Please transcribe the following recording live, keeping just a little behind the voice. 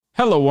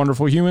Hello,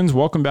 wonderful humans.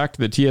 Welcome back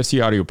to the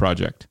TFC Audio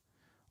Project.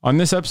 On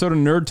this episode of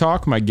Nerd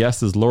Talk, my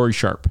guest is Lori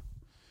Sharp.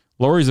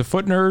 Lori's a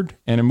foot nerd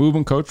and a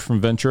movement coach from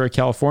Ventura,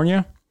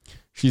 California.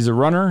 She's a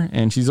runner,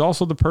 and she's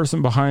also the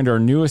person behind our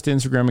newest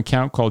Instagram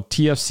account called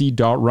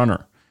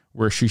TFC.runner,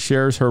 where she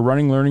shares her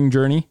running learning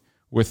journey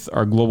with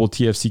our global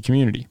TFC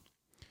community.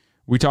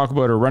 We talk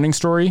about her running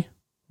story,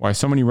 why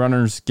so many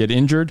runners get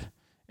injured,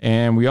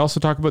 and we also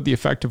talk about the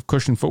effect of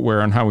cushion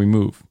footwear on how we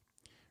move.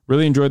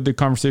 Really enjoyed the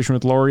conversation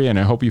with Lori, and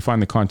I hope you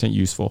find the content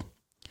useful.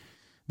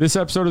 This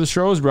episode of the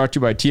show is brought to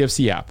you by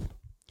TFC App.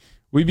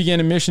 We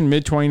began a mission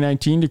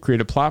mid-2019 to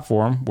create a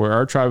platform where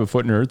our tribe of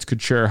foot nerds could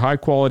share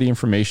high-quality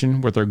information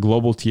with our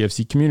global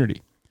TFC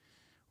community.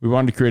 We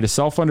wanted to create a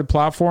self-funded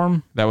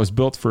platform that was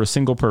built for a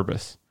single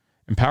purpose: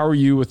 empower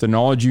you with the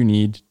knowledge you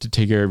need to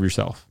take care of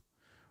yourself.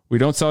 We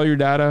don't sell your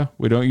data,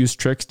 we don't use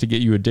tricks to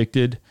get you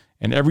addicted,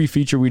 and every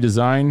feature we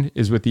design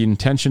is with the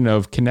intention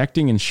of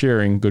connecting and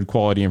sharing good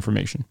quality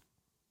information.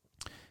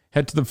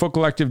 Head to the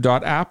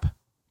footcollective.app,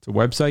 it's a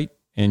website,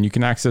 and you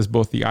can access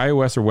both the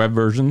iOS or web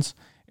versions,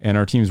 and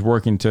our team's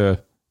working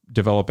to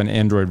develop an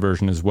Android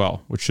version as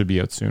well, which should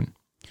be out soon.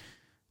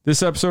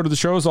 This episode of the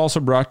show is also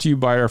brought to you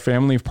by our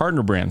family of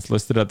partner brands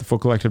listed at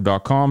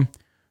thefootcollective.com,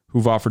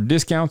 who've offered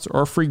discounts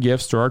or free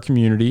gifts to our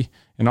community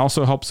and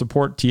also help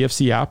support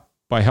TFC App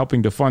by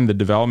helping to fund the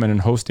development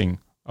and hosting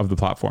of the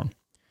platform.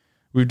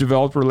 We've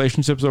developed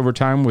relationships over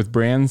time with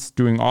brands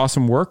doing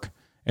awesome work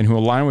and who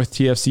align with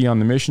TFC on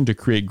the mission to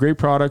create great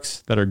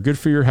products that are good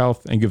for your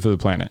health and good for the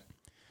planet.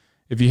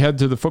 If you head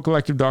to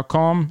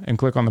thefootcollective.com and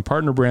click on the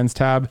Partner Brands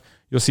tab,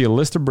 you'll see a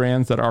list of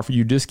brands that offer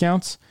you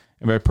discounts.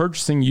 And by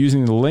purchasing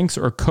using the links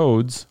or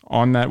codes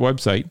on that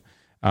website,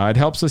 it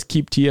helps us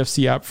keep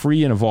TFC app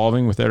free and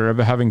evolving without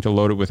ever having to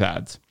load it with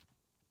ads.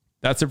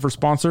 That's it for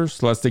sponsors,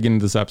 so let's dig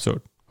into this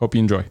episode. Hope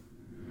you enjoy.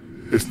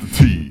 It's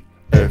the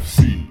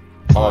TFC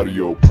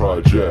Audio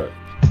Project.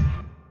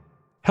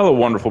 Hello,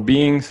 wonderful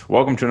beings.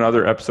 Welcome to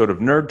another episode of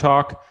Nerd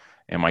Talk.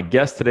 And my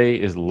guest today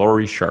is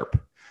Lori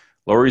Sharp.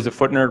 Lori's a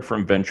foot nerd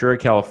from Ventura,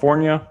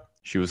 California.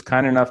 She was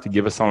kind enough to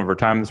give us some of her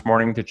time this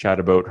morning to chat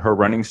about her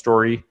running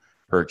story,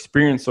 her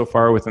experience so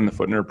far within the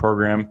Foot Nerd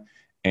program,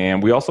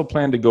 and we also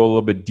plan to go a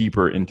little bit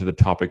deeper into the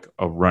topic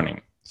of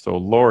running. So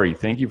Lori,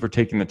 thank you for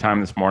taking the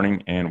time this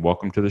morning and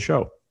welcome to the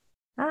show.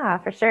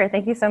 For sure.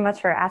 Thank you so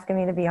much for asking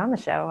me to be on the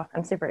show.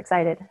 I'm super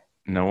excited.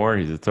 No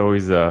worries. It's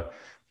always a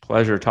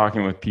pleasure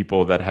talking with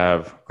people that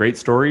have great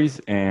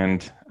stories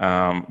and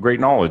great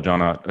knowledge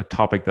on a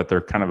topic that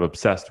they're kind of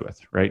obsessed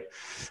with, right?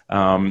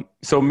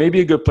 So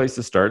maybe a good place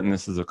to start, and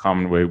this is a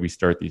common way we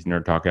start these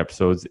Nerd Talk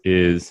episodes,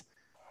 is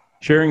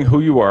sharing who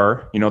you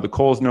are, the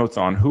Coles Notes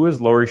on who is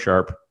Lori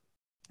Sharp,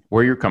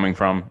 where you're coming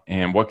from,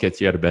 and what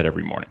gets you out of bed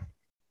every morning.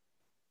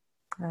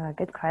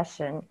 Good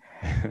question.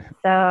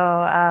 So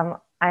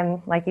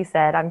I'm, like you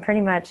said, I'm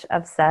pretty much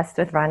obsessed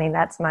with running.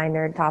 That's my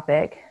nerd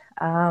topic.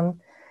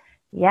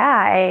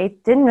 I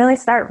didn't really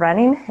start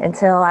running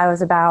until I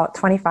was about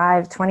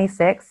 25,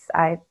 26.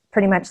 I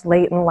pretty much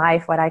late in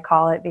life, what I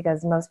call it,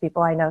 because most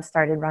people I know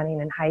started running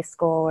in high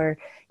school or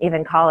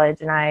even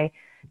college, and I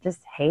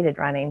just hated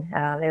running.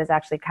 It was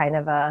actually kind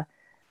of a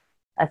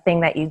thing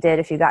that you did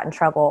if you got in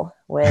trouble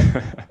with,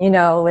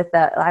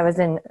 I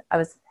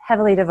was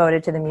heavily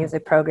devoted to the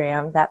music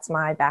program. That's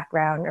my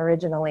background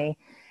originally.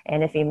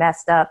 And if you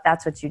messed up,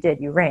 that's what you did.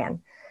 You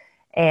ran.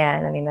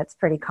 And I mean, that's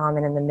pretty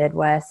common in the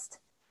Midwest.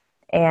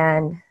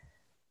 And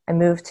I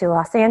moved to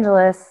Los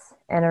Angeles,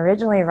 and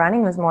originally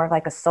running was more of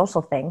like a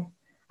social thing.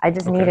 I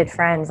just needed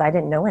friends. I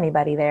didn't know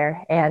anybody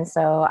there. And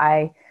so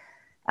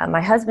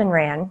my husband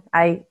ran.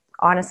 I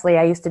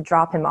used to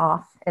drop him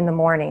off in the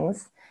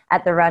mornings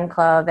at the run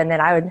club, and then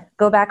I would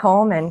go back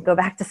home and go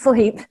back to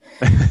sleep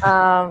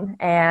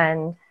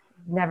and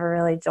never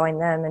really joined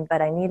them.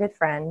 But I needed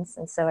friends.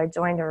 And so I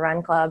joined a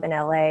run club in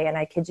LA, and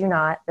I kid you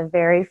not, the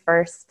very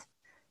first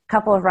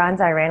couple of runs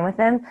I ran with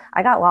him,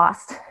 I got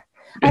lost.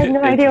 I had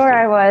no idea where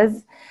I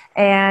was,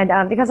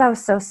 and because I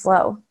was so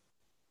slow.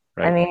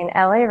 Right. I mean,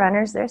 LA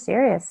runners, they're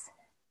serious.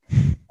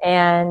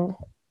 And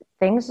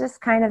things just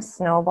kind of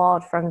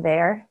snowballed from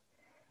there.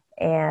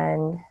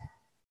 And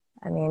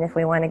I mean, if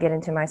we want to get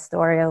into my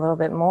story a little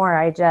bit more,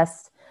 I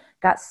just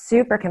got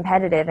super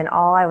competitive, and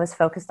all I was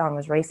focused on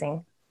was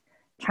racing,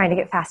 trying to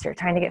get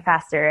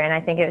faster. And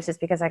I think it was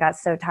just because I got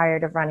so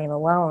tired of running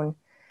alone.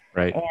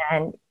 Right.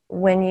 And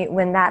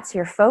when that's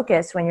your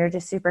focus, when you're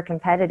just super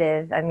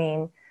competitive, I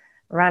mean,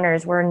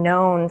 runners, we're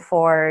known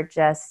for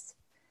just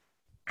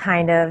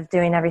kind of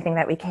doing everything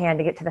that we can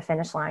to get to the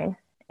finish line.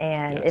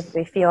 And if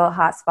we feel a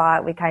hot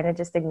spot, we kind of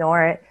just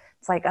ignore it.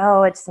 It's like,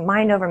 oh, it's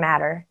mind over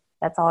matter.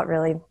 That's all it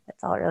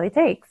really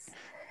takes.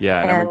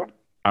 Yeah. And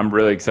I'm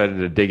really excited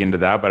to dig into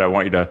that, but I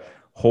want you to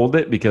hold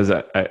it because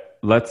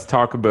let's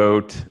talk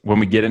about when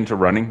we get into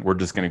running, we're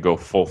just going to go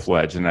full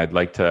fledged. And I'd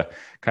like to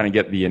kind of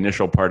get the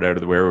initial part out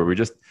of the way where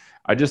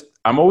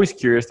I'm always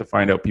curious to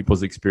find out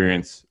people's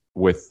experience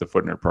with the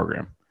Foot Nerd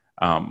program.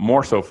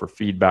 More so for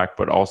feedback,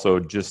 but also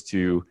just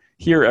to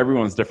hear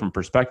everyone's different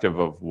perspective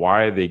of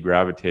why they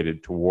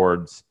gravitated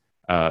towards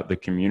the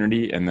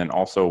community, and then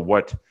also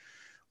what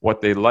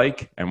what they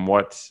like and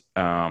what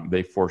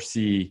they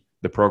foresee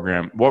the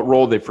program, what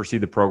role they foresee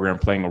the program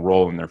playing a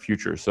role in their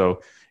future.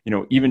 So,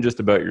 even just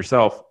about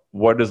yourself,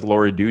 what does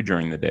Lori do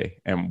during the day,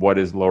 and what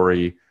is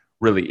Lori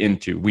really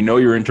into? We know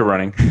you're into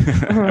running,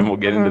 and we'll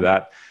get into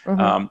that.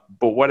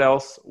 But what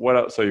else?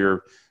 So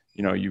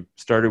you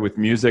started with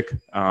music,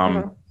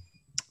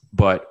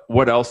 but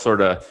what else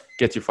sort of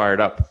gets you fired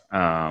up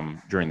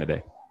during the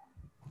day?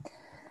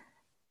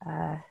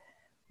 Let's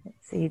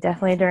see,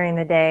 definitely during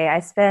the day. I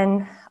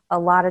spend a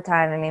lot of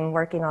time,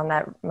 working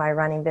on my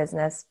running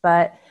business,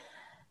 but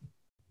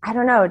I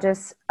don't know,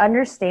 just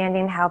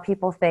understanding how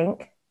people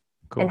think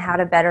and how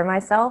to better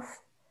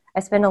myself.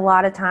 I spend a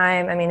lot of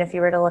time, if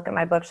you were to look at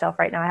my bookshelf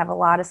right now, I have a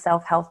lot of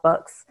self-help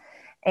books,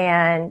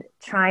 and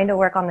trying to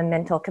work on the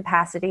mental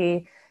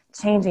capacity,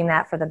 changing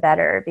that for the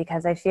better,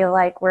 because I feel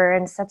like we're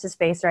in such a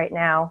space right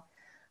now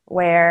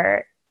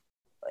where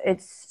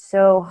it's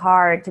so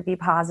hard to be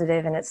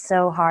positive, and it's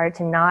so hard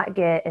to not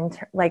get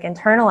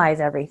internalize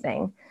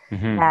everything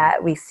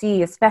that we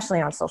see,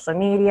 especially on social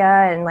media,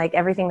 and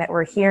everything that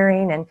we're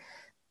hearing, and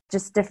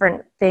just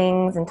different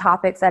things and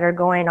topics that are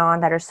going on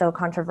that are so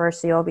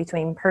controversial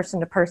between person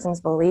to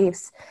person's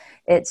beliefs.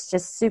 It's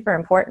just super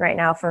important right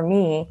now for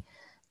me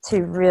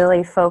to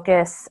really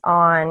focus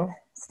on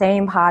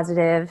staying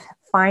positive,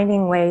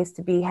 finding ways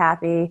to be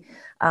happy.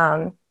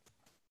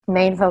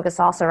 Main focus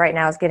also right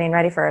now is getting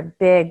ready for a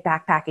big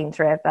backpacking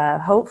trip.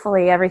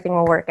 Hopefully everything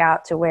will work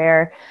out to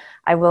where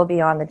I will be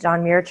on the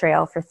John Muir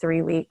Trail for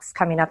 3 weeks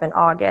coming up in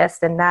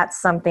August. And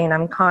that's something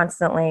I'm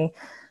constantly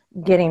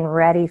getting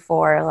ready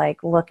for,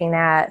 looking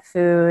at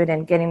food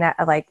and getting that,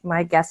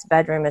 my guest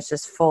bedroom is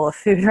just full of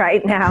food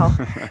right now.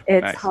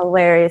 It's nice.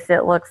 Hilarious.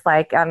 It looks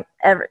like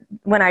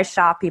when I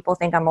shop, people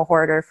think I'm a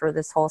hoarder for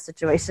this whole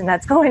situation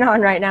that's going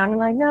on right now. And I'm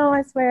like, no,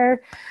 I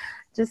swear,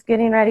 just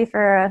getting ready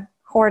for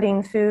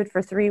hoarding food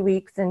for 3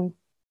 weeks and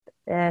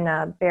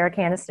bear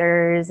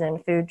canisters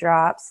and food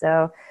drops.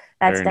 So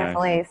that's very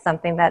definitely nice.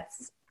 Something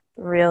that's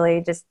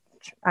really just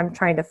I'm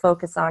trying to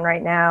focus on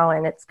right now,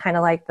 and it's kind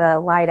of like the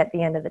light at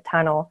the end of the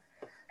tunnel.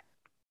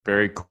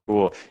 Very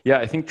cool. Yeah,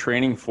 I think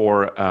training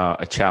for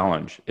a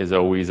challenge is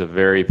always a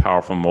very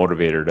powerful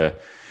motivator to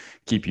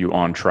keep you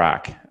on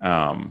track.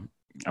 I'm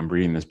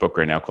reading this book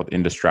right now called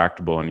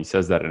Indistractable, and he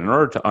says that in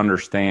order to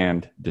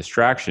understand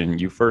distraction,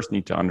 you first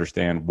need to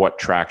understand what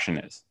traction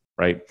is,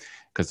 right?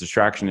 Because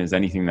distraction is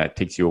anything that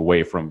takes you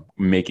away from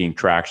making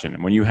traction.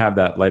 And when you have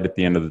that light at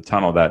the end of the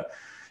tunnel, that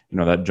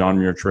John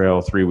Muir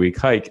Trail 3-week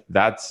hike,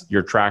 that's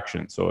your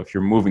traction. So if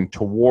you're moving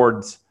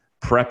towards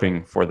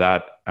prepping for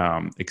that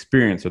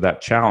experience or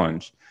that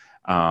challenge,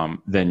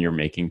 then you're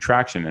making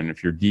traction. And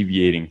if you're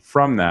deviating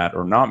from that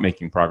or not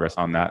making progress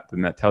on that,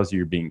 then that tells you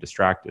you're being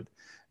distracted.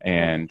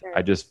 And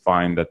I just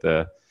find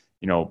that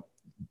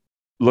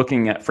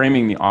looking at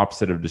framing the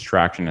opposite of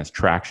distraction as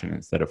traction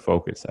instead of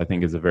focus, I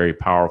think is a very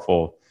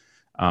powerful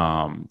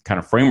kind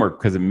of framework,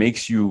 because it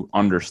makes you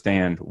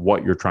understand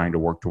what you're trying to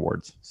work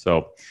towards.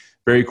 So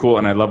very cool.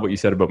 And I love what you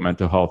said about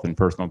mental health and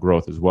personal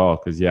growth as well,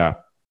 because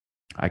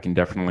I can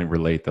definitely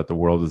relate that the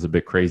world is a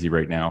bit crazy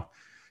right now.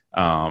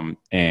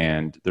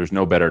 And there's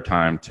no better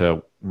time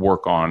to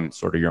work on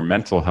sort of your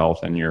mental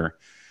health and your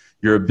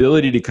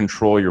ability to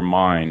control your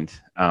mind,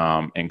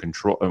 and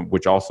control,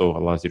 which also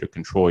allows you to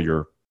control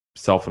your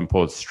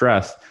self-imposed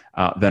stress,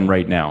 than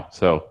right now.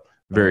 So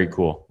very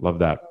cool. Love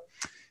that.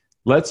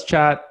 Let's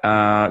chat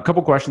a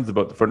couple questions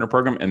about the Footner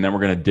program, and then we're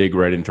going to dig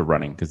right into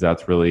running, because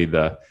that's really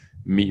the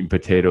meat and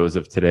potatoes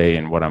of today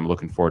and what I'm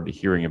looking forward to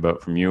hearing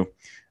about from you.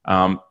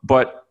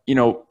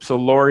 So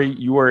Lori,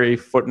 you are a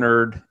Foot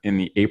Nerd in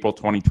the April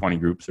 2020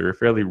 group, so you're a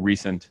fairly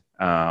recent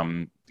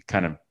kind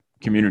of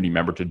community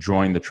member to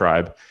join the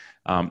tribe.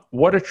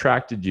 What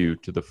attracted you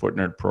to the Foot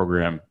Nerd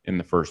program in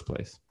the first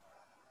place?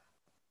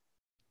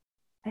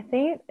 I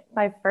think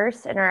my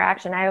first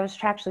interaction, I was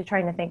actually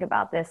trying to think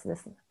about this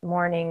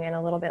morning and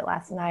a little bit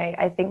last night.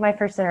 I think my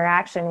first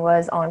interaction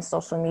was on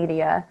social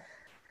media,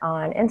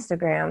 on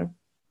Instagram.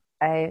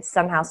 I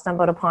somehow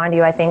stumbled upon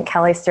you. I think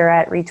Kelly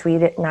Starrett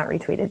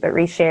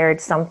reshared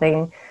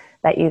something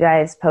that you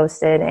guys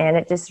posted. And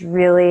it just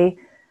really,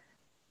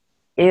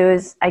 it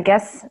was, I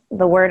guess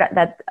the word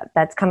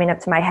that's coming up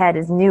to my head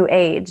is new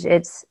age.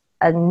 It's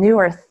a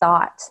newer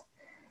thought.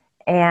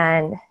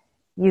 And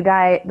you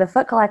guys, the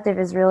Foot Collective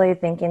is really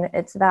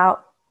it's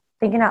about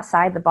thinking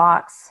outside the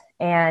box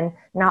and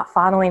not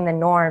following the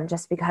norm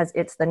just because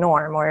it's the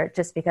norm or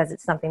just because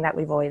it's something that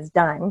we've always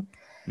done.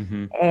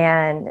 Mm-hmm.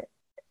 And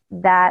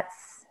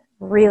that's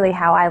really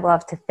how I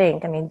love to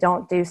think.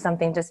 Don't do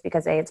something just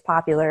because it's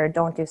popular, or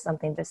don't do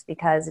something just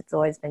because it's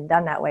always been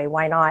done that way.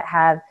 Why not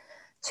have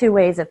two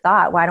ways of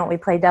thought? Why don't we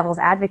play devil's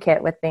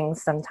advocate with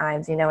things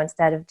sometimes,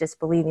 instead of just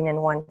believing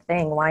in one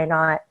thing? Why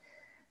not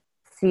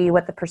see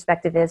what the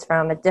perspective is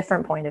from a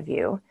different point of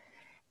view?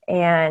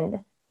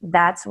 And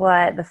that's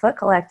what the Foot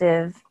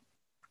Collective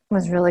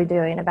was really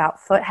doing about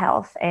foot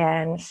health,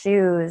 and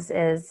shoes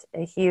is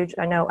a huge,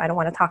 I know I don't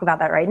want to talk about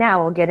that right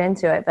now, we'll get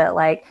into it, but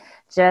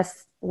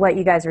just what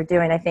you guys were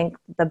doing. I think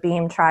the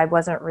Beam tribe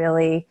wasn't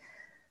really,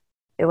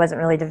 it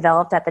wasn't really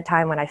developed at the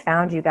time when I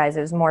found you guys.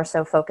 It was more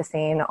so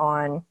focusing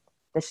on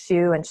the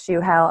shoe and shoe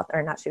health,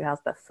 or not shoe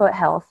health, but foot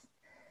health.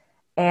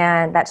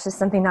 And that's just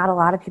something not a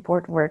lot of people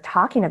were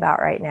talking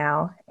about right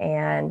now.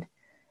 And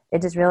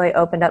it just really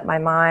opened up my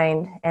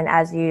mind. And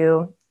as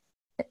you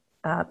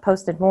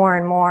posted more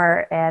and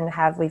more, and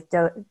we've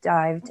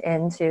dived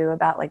into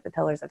about like the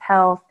pillars of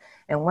health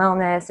and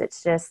wellness,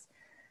 it's just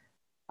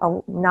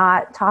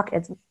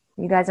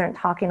you guys aren't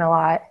talking a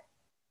lot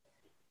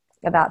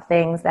about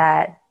things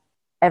that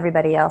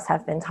everybody else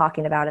have been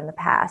talking about in the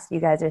past. You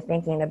guys are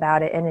thinking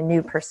about it in a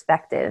new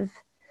perspective,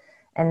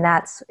 and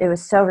it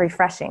was so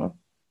refreshing.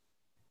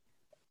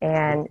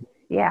 And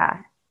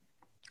yeah.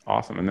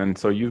 Awesome. And then,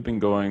 so you've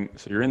been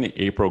so you're in the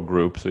April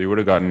group, so you would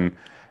have gotten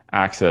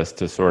access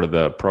to sort of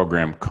the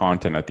program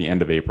content at the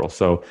end of April.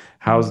 So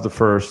how's the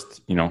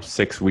first,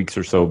 6 weeks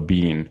or so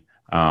been,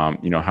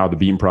 how the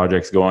Beam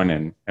project's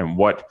going, and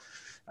what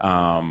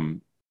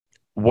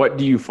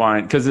do you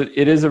find? Because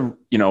it is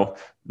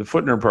the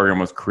Foot Nerd program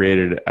was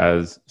created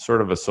as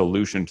sort of a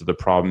solution to the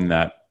problem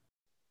that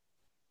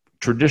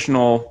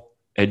traditional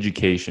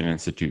education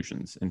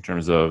institutions, in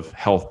terms of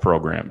health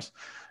programs,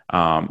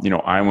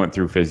 I went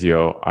through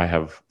physio. I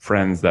have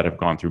friends that have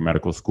gone through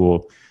medical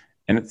school,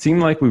 and it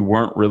seemed like we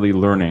weren't really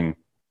learning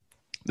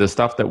the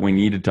stuff that we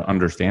needed to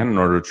understand in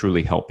order to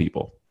truly help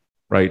people,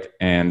 right?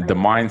 And the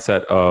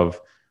mindset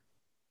of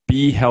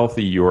be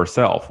healthy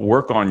yourself,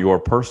 work on your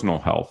personal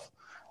health,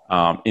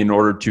 in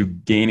order to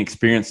gain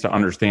experience to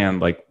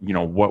understand,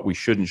 what we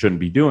should and shouldn't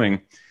be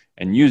doing,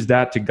 and use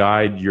that to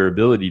guide your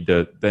ability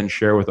to then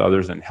share with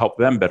others and help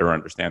them better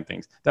understand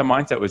things. That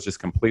mindset was just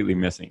completely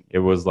missing. It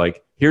was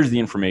like, here's the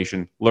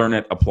information, learn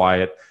it, apply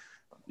it.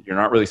 You're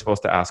not really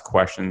supposed to ask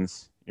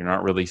questions. You're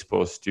not really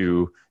supposed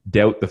to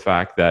doubt the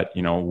fact that,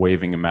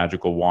 waving a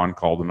magical wand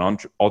called an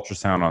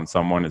ultrasound on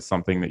someone is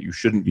something that you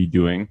shouldn't be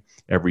doing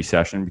every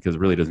session, because it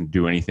really doesn't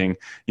do anything.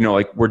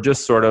 We're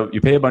just sort of,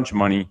 you pay a bunch of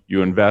money,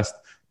 you invest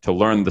to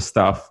learn the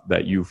stuff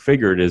that you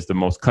figured is the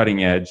most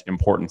cutting edge,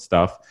 important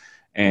stuff.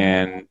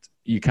 And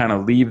you kind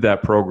of leave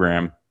that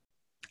program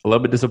a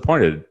little bit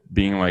disappointed,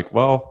 being like,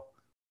 well,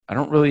 I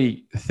don't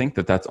really think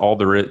that that's all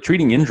there is.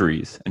 Treating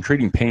injuries and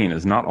treating pain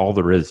is not all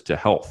there is to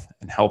health.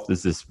 And health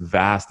is this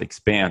vast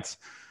expanse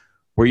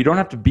where you don't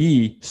have to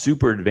be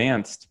super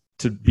advanced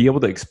to be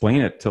able to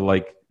explain it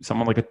to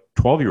someone like a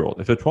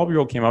 12-year-old. If a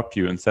 12-year-old came up to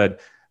you and said,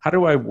 how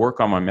do I work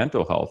on my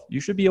mental health?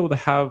 You should be able to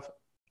have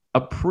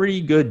a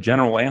pretty good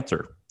general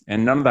answer.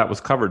 And none of that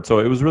was covered. So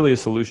it was really a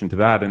solution to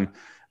that. And,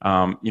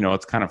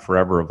 it's kind of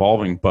forever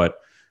evolving, but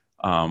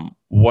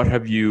what are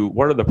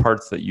the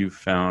parts that you've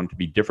found to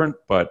be different,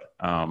 but,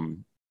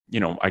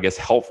 I guess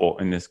helpful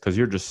in this, because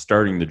you're just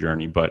starting the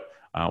journey, but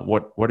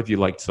what have you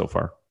liked so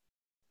far?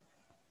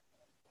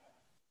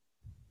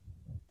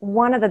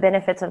 One of the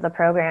benefits of the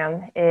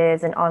program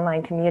is an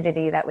online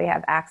community that we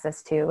have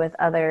access to with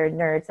other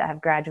nerds that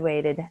have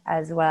graduated,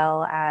 as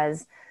well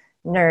as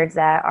nerds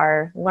that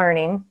are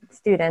learning,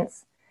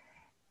 students.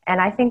 And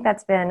I think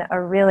that's been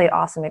a really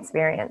awesome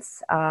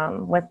experience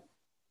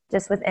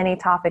with any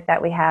topic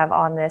that we have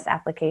on this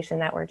application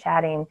that we're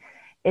chatting.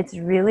 It's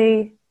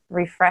really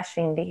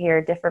refreshing to hear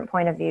different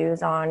point of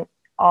views on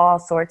all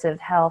sorts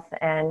of health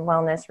and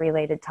wellness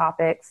related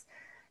topics.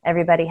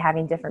 Everybody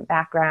having different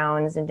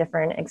backgrounds and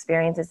different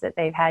experiences that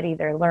they've had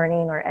either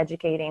learning or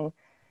educating.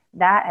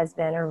 That has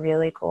been a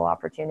really cool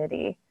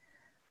opportunity.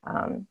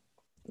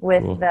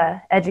 With cool.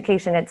 The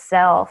education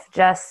itself,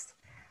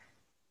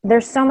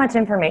 there's so much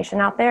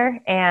information out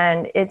there,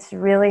 and it's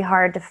really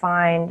hard to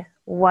find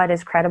what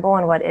is credible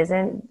and what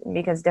isn't,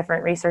 because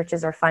different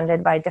researches are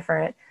funded by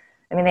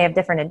they have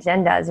different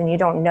agendas, and you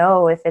don't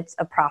know if it's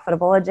a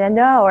profitable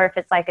agenda or if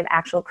it's like an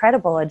actual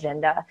credible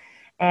agenda.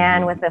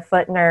 And with the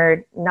Foot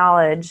Nerd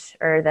knowledge,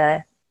 or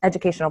the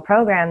educational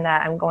program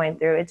that I'm going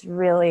through, it's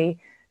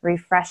really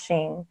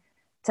refreshing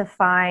to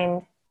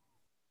find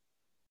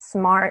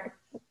smart,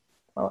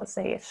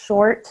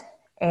 short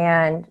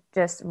and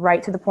just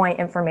right to the point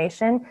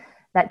information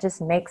that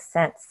just makes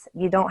sense.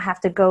 You don't have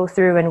to go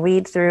through and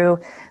weed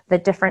through the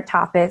different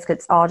topics.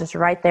 It's all just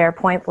right there,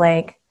 point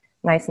blank,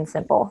 nice and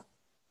simple.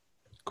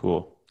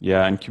 Cool.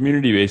 Yeah. And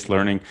community-based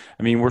learning,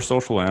 we're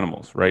social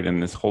animals, right?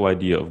 And this whole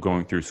idea of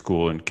going through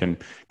school and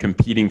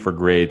competing for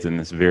grades in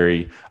this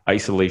very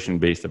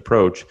isolation-based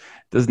approach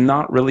does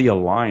not really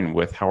align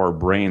with how our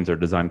brains are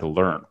designed to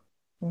learn.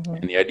 Mm-hmm.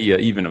 And the idea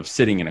even of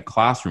sitting in a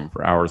classroom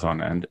for hours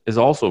on end is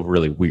also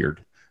really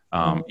weird.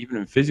 Even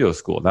in physio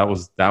school, that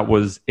was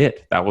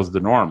it. That was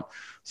the norm.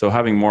 So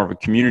having more of a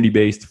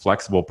community-based,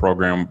 flexible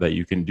program that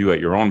you can do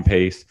at your own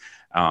pace,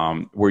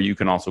 where you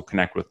can also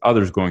connect with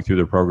others going through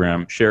the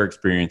program, share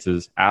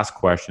experiences, ask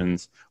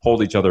questions,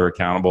 hold each other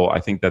accountable. I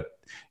think that,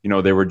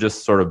 they were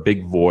just sort of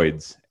big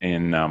voids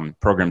in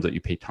programs that you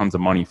pay tons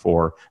of money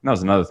for. And that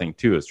was another thing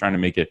too, is trying to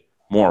make it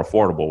more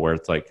affordable, where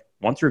it's like,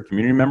 once you're a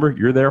community member,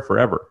 you're there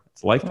forever.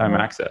 It's lifetime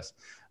access.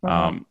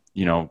 A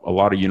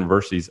lot of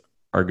universities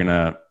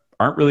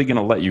aren't really going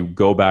to let you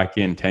go back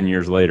in 10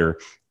 years later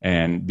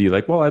and be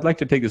like, well, I'd like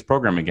to take this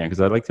program again because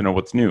I'd like to know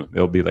what's new.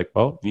 They'll be like,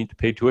 well, you need to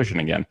pay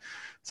tuition again.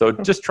 So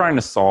just trying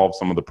to solve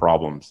some of the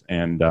problems.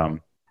 And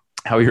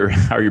how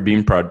your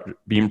beam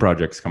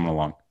projects coming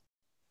along?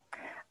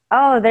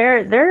 Oh,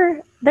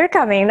 they're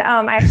coming.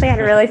 I actually had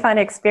a really fun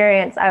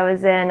experience. I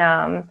was in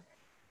I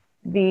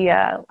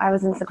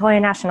was in Sequoia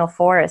National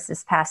Forest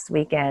this past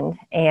weekend,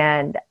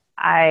 and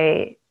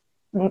I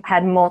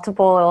had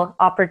multiple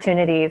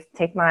opportunities to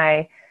take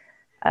my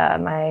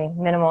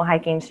minimal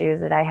hiking shoes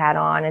that I had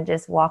on and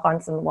just walk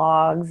on some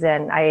logs,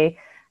 and I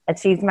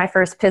achieved my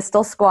first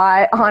pistol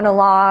squat on a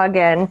log,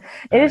 and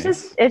it's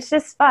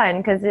just fun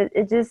because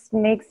it just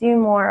makes you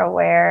more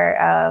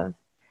aware of,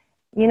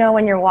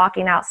 when you're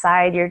walking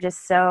outside, you're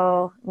just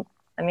so,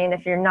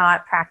 if you're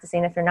not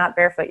practicing, if you're not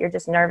barefoot, you're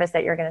just nervous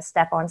that you're going to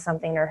step on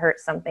something or hurt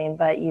something,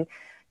 but you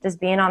just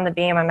being on the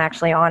beam, I'm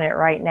actually on it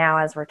right now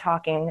as we're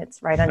talking,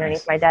 it's right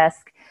underneath my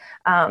desk.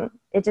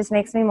 It just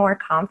makes me more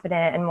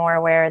confident and more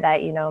aware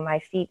that, my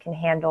feet can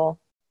handle,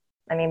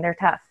 they're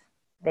tough.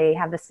 They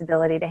have the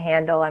stability to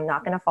handle. I'm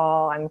not going to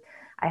fall.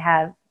 I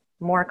have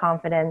more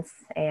confidence,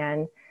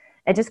 and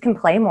I just can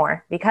play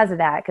more because of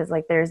that. Because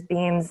there's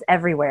beams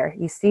everywhere.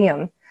 You see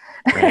them.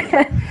 Right.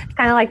 It's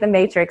kind of like the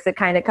Matrix. It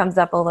kind of comes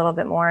up a little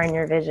bit more in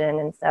your vision.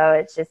 And so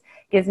it just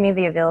gives me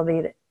the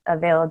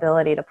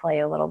availability to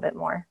play a little bit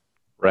more.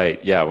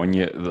 Right. Yeah. When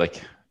you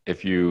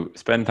if you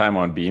spend time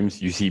on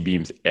beams, you see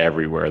beams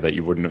everywhere that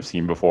you wouldn't have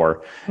seen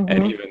before. Mm-hmm.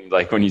 And even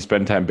when you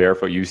spend time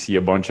barefoot, you see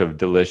a bunch of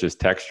delicious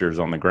textures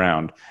on the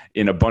ground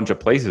in a bunch of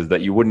places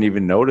that you wouldn't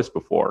even notice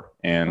before.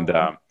 And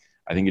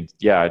I think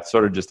it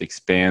sort of just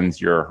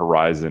expands your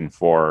horizon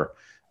for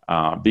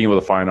being able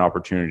to find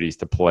opportunities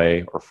to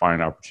play or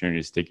find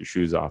opportunities to take your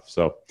shoes off.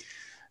 So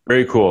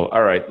very cool.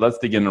 All right, let's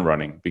dig into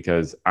running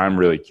because I'm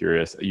really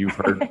curious. You've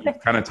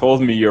kind of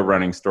told me your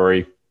running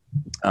story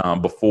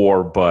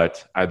before,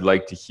 but I'd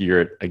like to hear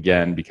it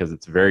again because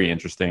it's very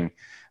interesting.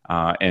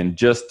 And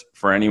just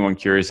for anyone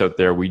curious out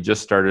there, we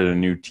just started a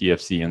new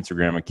TFC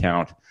Instagram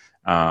account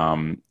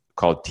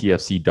called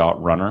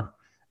tfc.runner.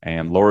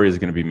 And Lori is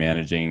going to be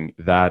managing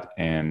that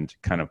and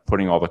kind of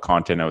putting all the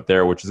content out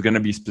there, which is going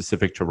to be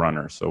specific to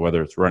runners. So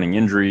whether it's running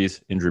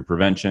injuries, injury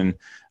prevention,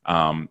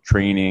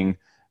 training,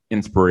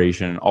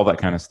 inspiration, all that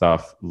kind of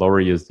stuff,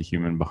 Lori is the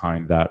human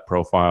behind that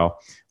profile.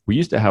 We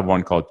used to have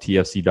one called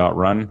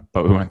tfc.run,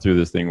 but we went through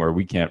this thing where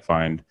we can't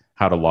find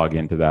how to log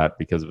into that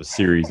because of a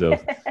series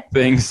of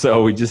things.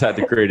 So we just had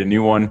to create a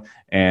new one.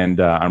 And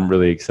I'm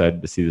really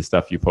excited to see the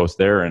stuff you post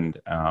there and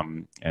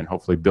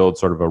hopefully build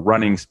sort of a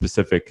running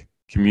specific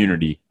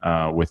community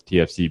with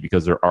TFC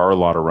because there are a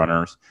lot of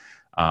runners.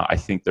 I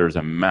think there's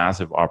a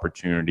massive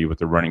opportunity with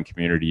the running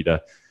community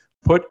to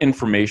put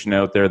information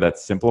out there that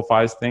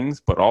simplifies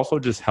things, but also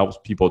just helps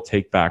people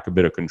take back a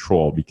bit of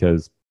control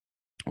because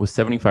with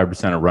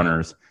 75% of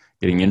runners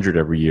getting injured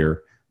every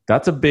year,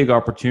 that's a big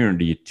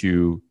opportunity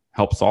to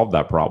help solve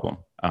that problem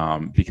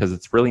because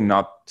it's really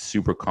not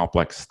super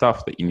complex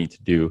stuff that you need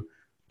to do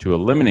to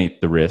eliminate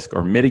the risk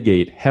or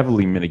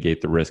heavily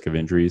mitigate the risk of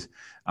injuries.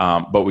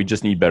 But we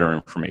just need better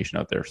information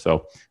out there.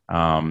 So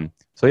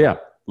yeah,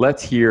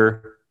 let's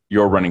hear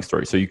your running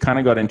story. So you kind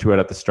of got into it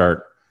at the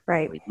start.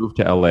 Right. You moved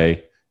to LA.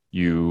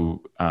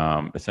 You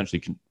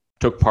essentially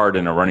took part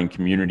in a running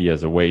community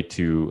as a way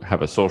to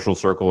have a social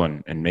circle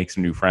and make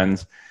some new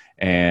friends.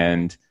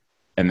 And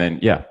then,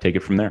 take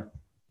it from there.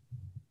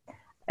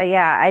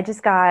 I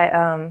just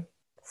got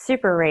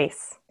super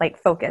race,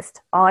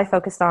 focused. All I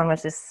focused on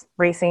was just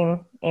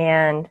racing.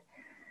 And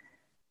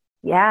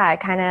I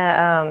kind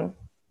of,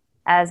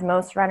 as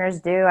most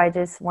runners do, I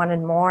just wanted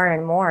more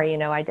and more.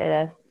 I did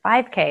a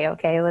 5K.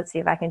 Okay, let's see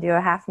if I can do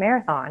a half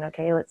marathon.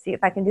 Okay, let's see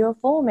if I can do a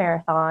full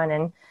marathon.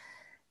 And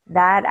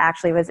that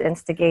actually was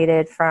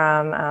instigated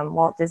from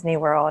Walt Disney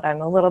World.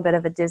 I'm a little bit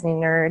of a Disney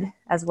nerd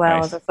as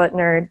well as a foot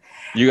nerd.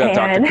 You got to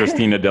talk to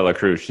Christina De La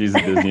Cruz. She's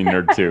a Disney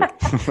nerd too.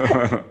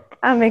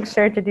 I'll make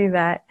sure to do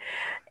that.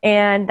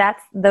 And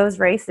those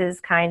races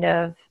kind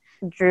of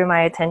drew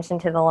my attention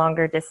to the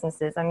longer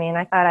distances.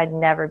 I thought I'd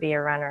never be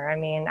a runner.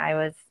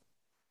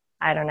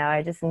 I don't know.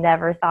 I just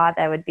never thought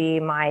that would be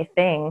my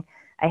thing.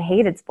 I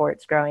hated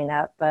sports growing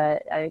up,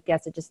 but I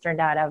guess it just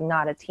turned out I'm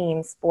not a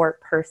team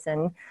sport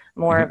person,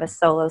 more of a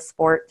solo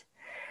sport.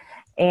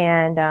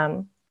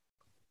 And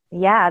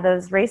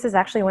those races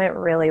actually went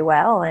really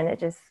well. And it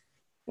just,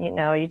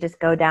 you just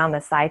go down the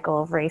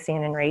cycle of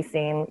racing and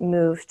racing,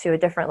 moved to a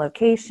different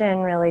location,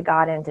 really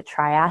got into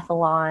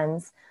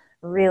triathlons,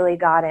 really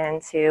got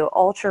into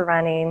ultra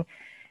running.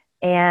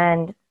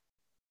 And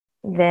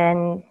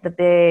then the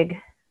big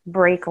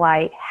break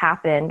light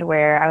happened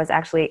where I was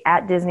actually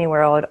at Disney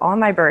World on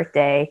my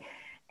birthday,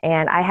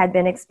 and I had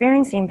been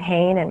experiencing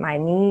pain in my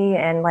knee,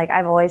 and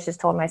I've always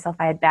just told myself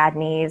I had bad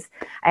knees.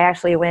 I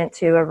actually went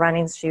to a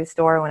running shoe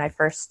store when I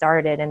first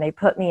started, and they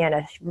put me in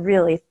a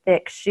really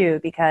thick shoe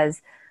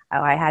because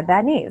I had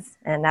bad knees,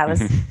 and that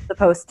was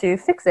supposed to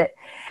fix it.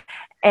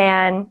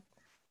 And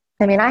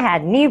I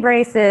had knee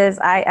braces.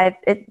 I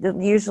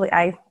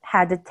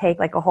had to take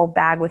a whole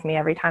bag with me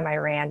every time I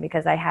ran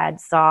because I had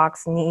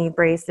socks, knee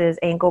braces,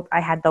 ankle.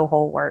 I had the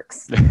whole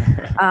works.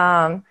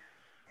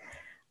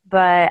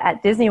 But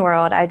at Disney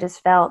World, I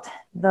just felt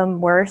the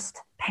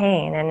worst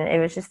pain, and it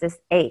was just this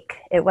ache.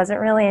 It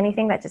wasn't really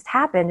anything that just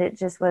happened. It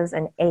just was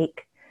an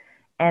ache.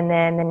 And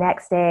then the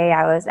next day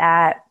I was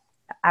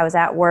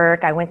at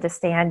work. I went to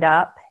stand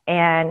up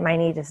and my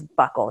knee just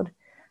buckled.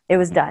 It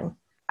was done.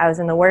 I was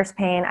in the worst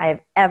pain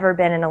I've ever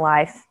been in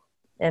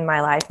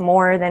my life,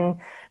 more than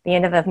the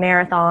end of a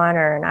marathon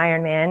or an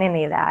Ironman,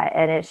 any of that.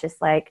 And it's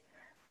just like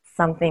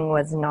something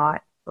was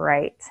not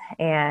right.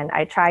 And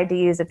I tried to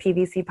use a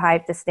PVC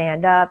pipe to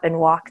stand up and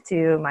walk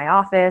to my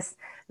office.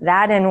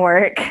 That didn't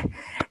work.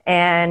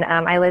 And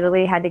I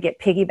literally had to get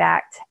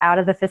piggybacked out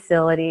of the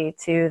facility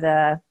to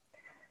the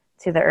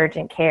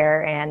urgent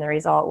care, and the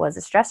result was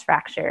a stress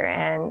fracture.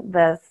 And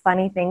the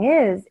funny thing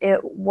is, it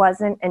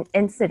wasn't an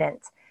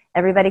incident.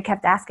 Everybody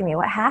kept asking me,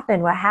 what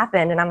happened?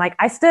 And I'm like,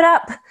 I stood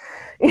up.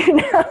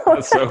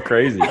 That's so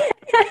crazy.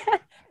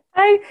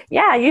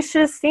 Yeah, you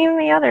should have seen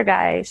the other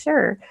guy.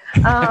 Sure.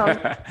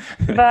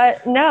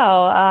 But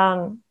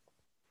no.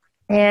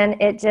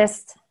 And it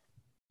just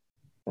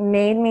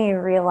made me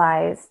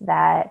realize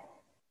that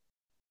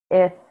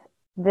if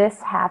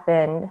this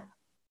happened,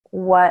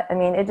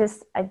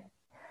 it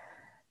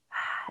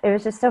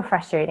was just so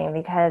frustrating,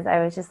 because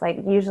I was just like,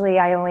 usually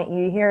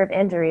you hear of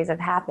injuries that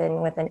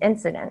happen with an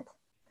incident.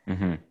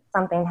 Mm-hmm.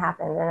 Something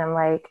happened. And I'm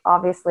like,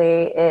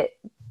 obviously it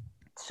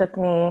shook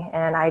me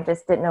and I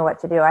just didn't know what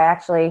to do. I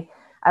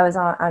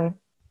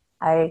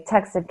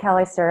texted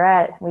Kelly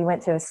Surratt. We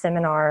went to a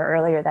seminar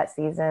earlier that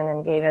season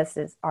and gave us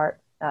his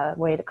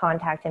way to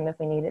contact him if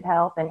we needed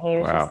help. And he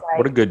was just like,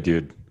 what a good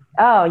dude.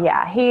 Oh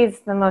yeah.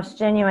 He's the most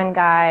genuine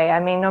guy. I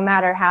mean, no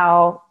matter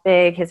how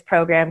big his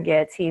program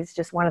gets, he's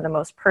just one of the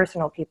most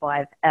personal people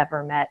I've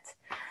ever met.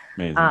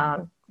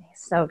 Amazing.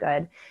 He's so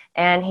good.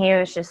 And he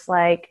was just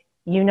like,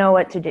 you know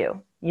what to do.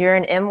 You're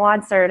an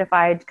MWAD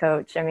certified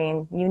coach. I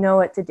mean, you know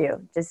what to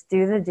do. Just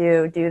do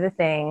the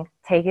thing,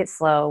 take it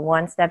slow,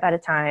 one step at a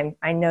time.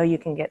 I know you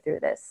can get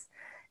through this.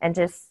 And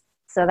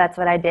so that's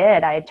what I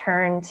did. I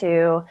turned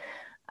to,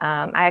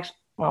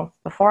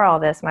 before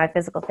all this, my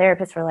physical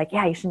therapists were like,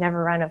 yeah, you should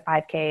never run a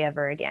 5K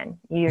ever again.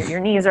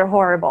 Your knees are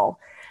horrible.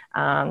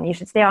 You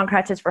should stay on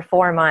crutches for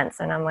 4 months.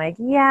 And I'm like,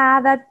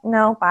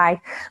 no, bye.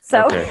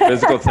 So okay,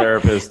 physical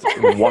therapist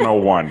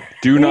 101.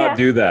 Do not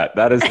do that.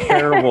 That is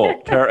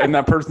terrible. And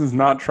that person's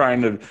not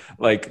trying to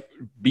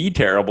be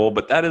terrible,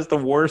 but that is the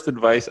worst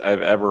advice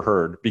I've ever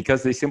heard,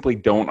 because they simply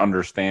don't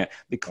understand.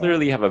 They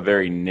clearly have a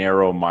very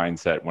narrow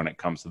mindset when it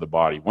comes to the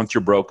body. Once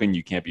you're broken,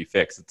 you can't be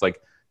fixed. It's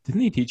like, didn't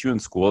they teach you in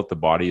school that the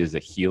body is a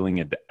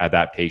healing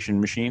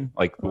adaptation machine?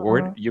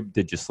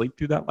 Did you sleep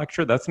through that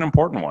lecture? That's an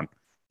important one.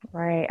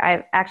 Right.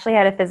 I actually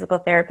had a physical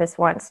therapist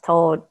once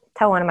tell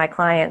one of my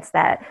clients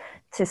that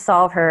to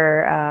solve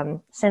her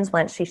shin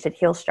splints, she should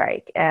heel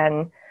strike.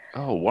 And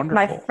oh, wonderful.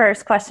 My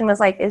first question was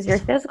like, is your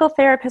physical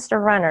therapist a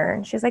runner?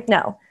 And she's like,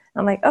 no.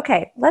 I'm like,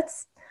 okay,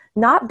 let's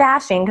not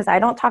bashing, because I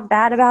don't talk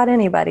bad about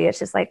anybody. It's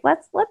just like,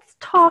 let's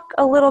talk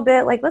a little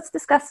bit, let's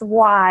discuss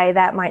why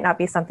that might not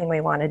be something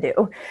we want to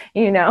do,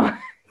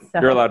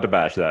 So. You're allowed to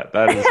bash that.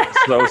 That is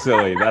so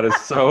silly. That is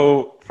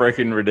so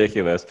freaking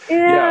ridiculous.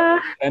 Yeah.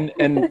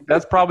 And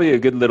that's probably a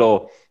good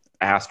little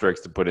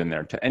asterisk to put in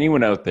there to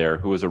anyone out there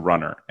who is a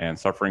runner and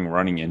suffering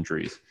running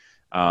injuries.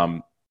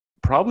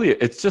 Probably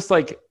it's just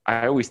like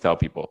I always tell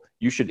people,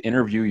 you should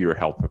interview your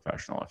health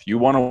professional. If you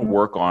want to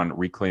work on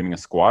reclaiming a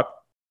squat,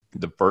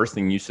 the first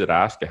thing you should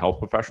ask a health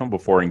professional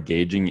before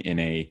engaging in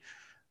a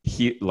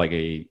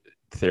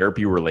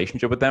therapy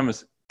relationship with them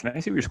is, can I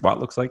see what your squat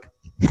looks like?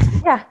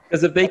 Yeah.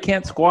 Because if they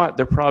can't squat,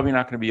 they're probably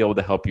not going to be able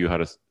to help you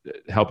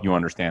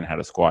understand how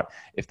to squat.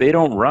 If they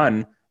don't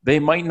run, they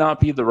might not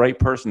be the right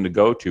person to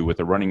go to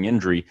with a running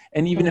injury.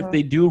 And even if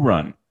they do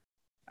run,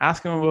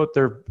 ask them about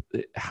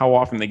how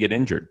often they get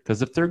injured.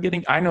 Because if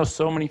I know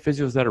so many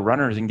physios that are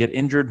runners and get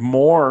injured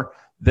more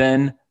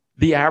than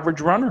the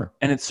average runner.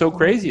 And it's so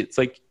crazy. It's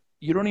like,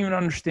 you don't even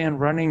understand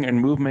running and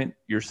movement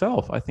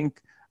yourself. I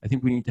think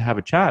we need to have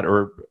a chat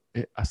or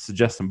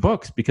suggest some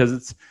books,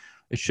 because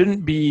it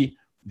shouldn't be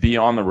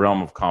beyond the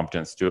realm of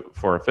competence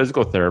for a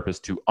physical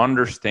therapist to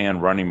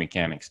understand running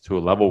mechanics to a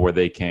level where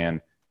they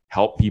can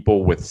help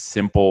people with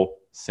simple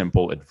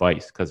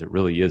advice, because it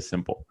really is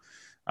simple.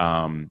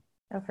 Oh,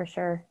 for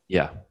sure.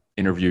 Yeah.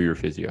 Interview your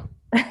physio.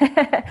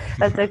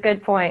 That's a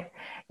good point.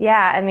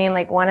 Yeah. I mean,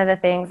 one of the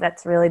things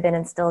that's really been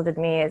instilled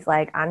in me is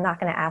I'm not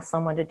going to ask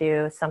someone to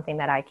do something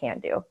that I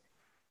can't do.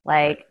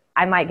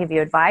 I might give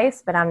you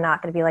advice, but I'm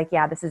not going to be like,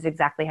 yeah, this is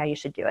exactly how you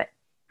should do it.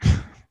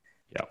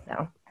 Yeah.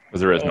 So,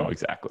 because there is no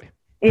exactly.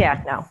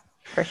 Yeah, no,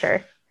 for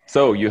sure.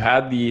 So you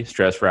had the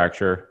stress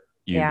fracture.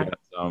 You got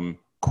some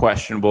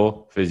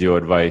questionable physio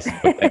advice,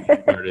 but then you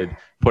started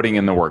putting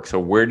in the work. So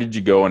where did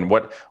you go, and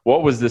what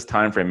was this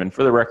time frame? And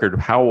for the record,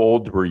 how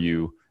old were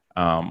you,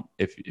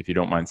 if you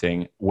don't mind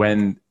saying,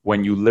 when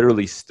you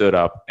literally stood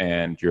up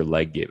and your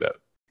leg gave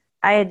out?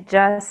 I had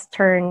just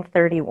turned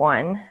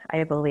 31,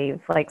 I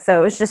believe.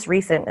 So it was just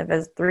recent. It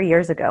was 3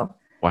 years ago.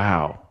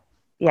 Wow.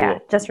 Yeah,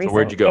 cool. Just recent. So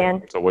where'd you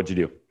go? So what'd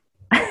you do?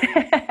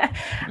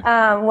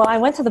 Well, I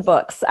went to the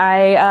books.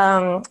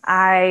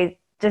 I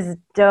just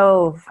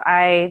dove.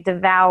 I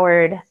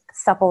devoured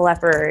Supple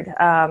Leopard.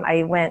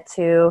 I went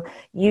to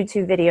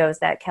YouTube videos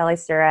that Kelly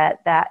Starrett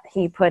that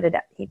he put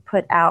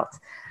out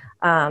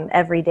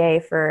every day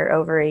for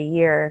over a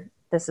year.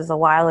 This is a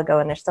while ago,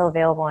 and they're still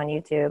available on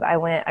YouTube.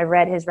 I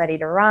read his Ready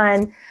to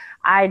Run.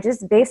 I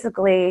just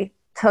basically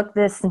took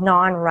this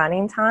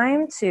non-running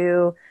time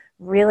to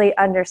really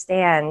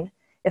understand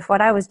if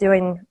what I was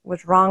doing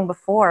was wrong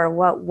before,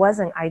 what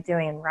wasn't I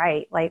doing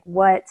right? Like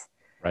what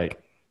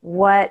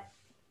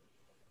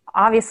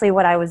obviously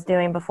what I was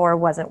doing before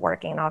wasn't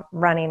working,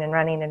 running.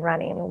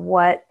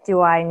 What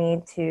do I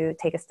need to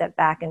take a step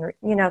back and,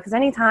 because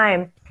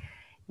anytime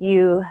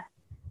you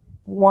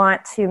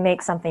want to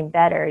make something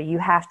better, you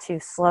have to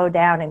slow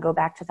down and go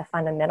back to the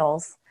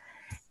fundamentals.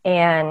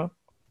 And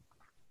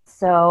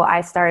so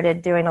I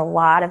started doing a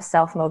lot of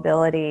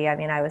self-mobility. I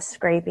mean, I was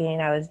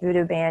scraping, I was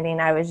voodoo banding,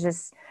 I was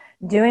just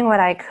doing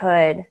what I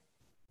could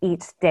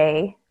each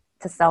day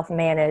to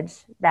self-manage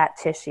that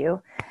tissue.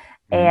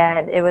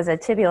 And it was a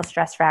tibial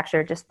stress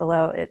fracture just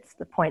below, it's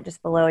the point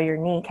just below your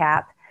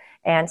kneecap.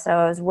 And so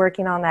I was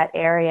working on that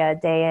area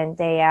day in,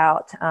 day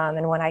out.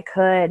 And when I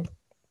could,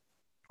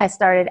 I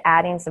started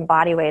adding some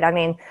body weight. I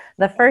mean,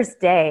 the first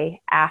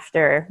day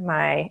after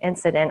my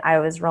incident, I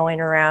was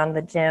rolling around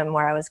the gym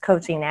where I was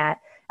coaching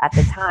at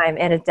the time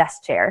in a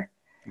desk chair.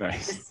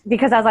 Nice.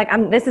 Because I was like,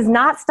 this is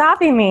not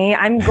stopping me.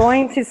 I'm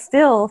going to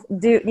still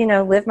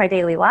live my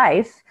daily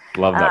life.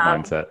 Love that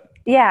mindset.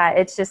 Yeah,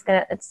 it's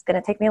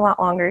gonna take me a lot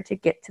longer to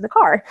get to the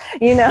car,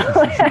 and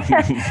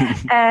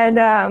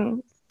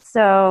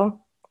so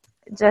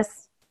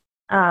just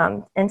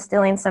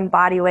instilling some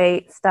body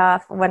weight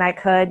stuff when I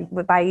could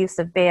by use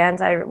of bands.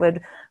 I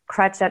would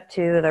crutch up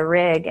to the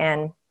rig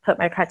and put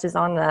my crutches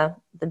on the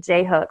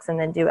J hooks and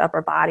then do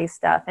upper body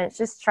stuff. And it's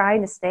just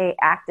trying to stay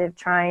active,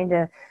 trying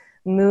to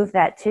move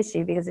that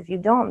tissue, because if you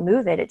don't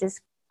move it, it just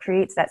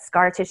creates that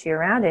scar tissue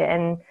around it,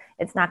 and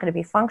it's not going to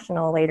be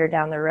functional later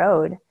down the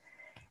road.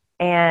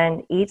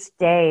 And each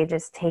day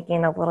just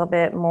taking a little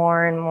bit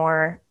more and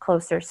more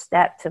closer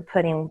step to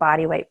putting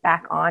body weight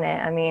back on it.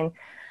 I mean,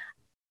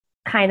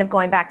 kind of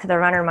going back to the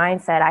runner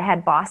mindset, I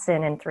had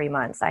Boston in 3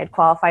 months. I had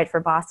qualified for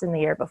Boston the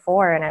year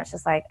before, and it's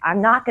just like,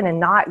 I'm not going to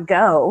not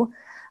go,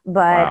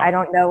 but I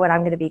don't know what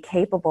I'm going to be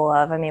capable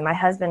of. I mean, my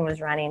husband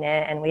was running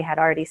it, and we had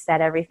already set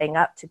everything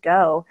up to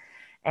go.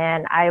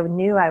 And I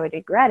knew I would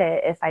regret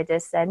it if I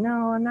just said,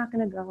 no, I'm not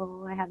going to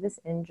go. I have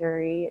this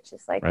injury. It's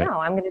just like, no,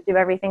 I'm going to do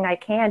everything I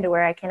can to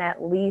where I can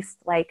at least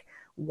like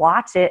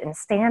watch it and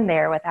stand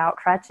there without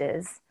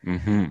crutches.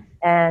 Mm-hmm.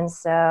 And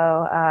so,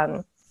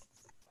 I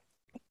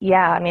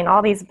mean,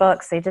 all these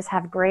books, they just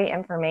have great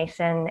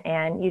information,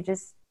 and you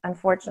just,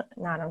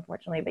 not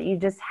unfortunately, but you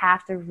just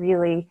have to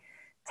really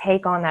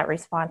take on that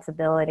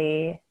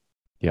responsibility.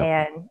 Yep.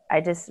 And I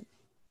just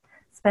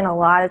spent a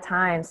lot of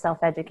time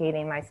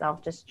self-educating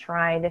myself, just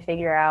trying to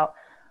figure out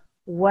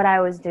what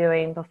I was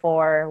doing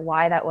before,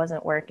 why that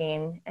wasn't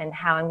working, and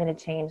how I'm going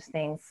to change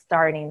things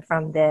starting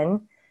from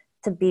then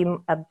to be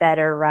a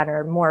better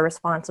runner, more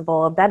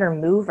responsible, a better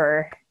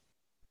mover.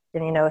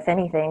 And, if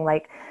anything,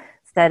 like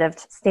instead of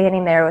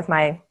standing there with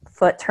my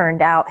foot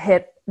turned out,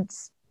 hip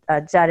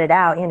jutted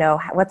out,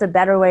 what's a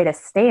better way to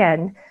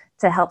stand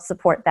to help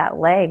support that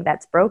leg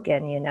that's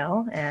broken,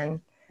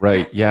 and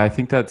right. Yeah. I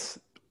think that's,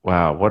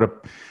 wow.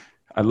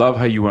 I love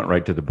how you went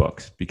right to the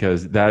books,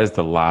 because that is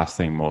the last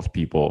thing most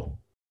people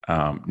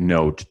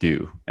know to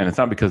do. And it's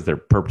not because they're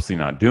purposely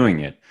not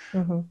doing it,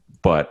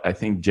 but I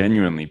think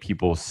genuinely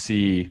people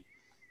see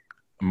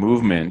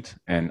movement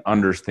and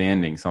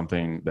understanding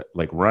something that,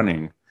 like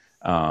running.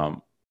 I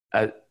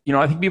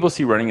think people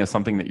see running as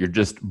something that you're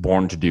just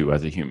born to do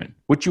as a human,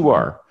 which you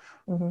are.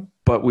 Mm-hmm.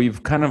 But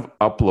we've kind of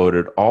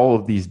uploaded all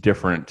of these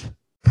different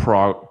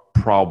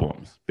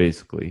problems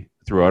basically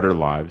throughout our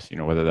lives,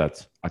 whether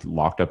that's a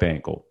locked up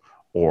ankle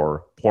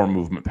or poor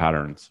movement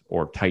patterns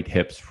or tight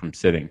hips from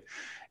sitting.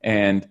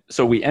 And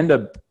so we end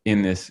up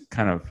in this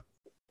kind of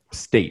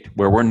state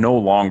where we're no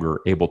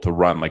longer able to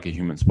run like a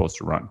human's supposed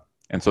to run.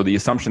 And so the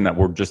assumption that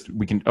I'm just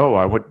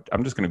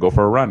going to go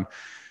for a run.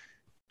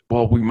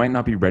 Well, we might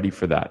not be ready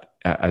for that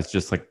as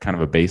just like kind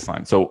of a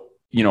baseline. So,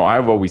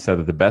 I've always said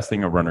that the best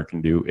thing a runner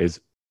can do is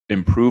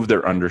improve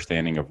their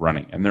understanding of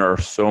running. And there are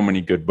so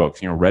many good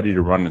books. Ready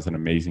to Run is an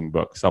amazing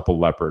book. Supple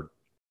Leopard,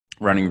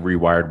 Running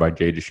Rewired by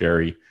Jay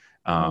Deshary.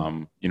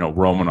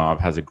 Romanov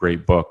has a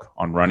great book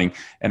on running.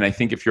 And I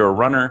think if you're a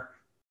runner,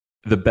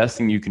 the best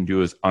thing you can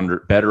do is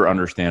better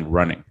understand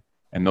running.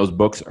 And those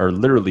books are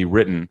literally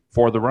written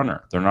for the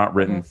runner. They're not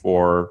written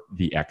for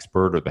the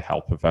expert or the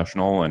health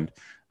professional. And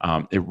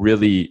it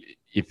really,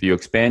 if you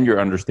expand your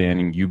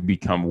understanding, you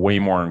become way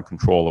more in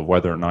control of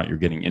whether or not you're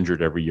getting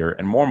injured every year.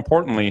 And more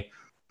importantly,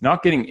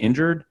 not getting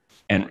injured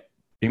and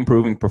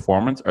improving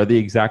performance are the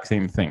exact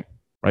same thing,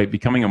 right?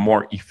 Becoming a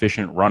more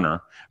efficient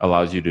runner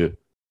allows you to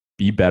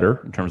be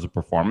better in terms of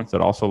performance.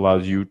 It also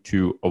allows you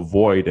to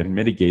avoid and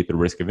mitigate the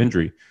risk of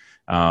injury.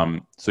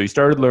 So you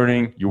started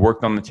learning, you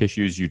worked on the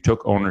tissues, you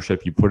took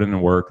ownership, you put in the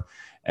work.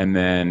 And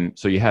then,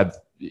 so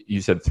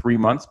you said 3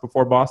 months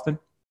before Boston?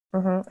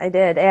 I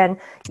did. And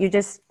you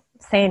just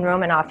saying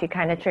Romanoff, you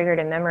kind of triggered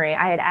a memory.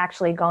 I had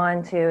actually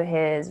gone to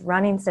his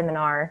running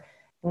seminar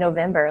in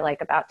November,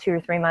 like about 2 or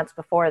 3 months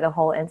before the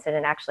whole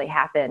incident actually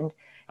happened.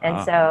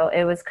 And so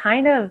it was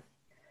kind of,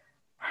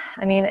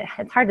 I mean,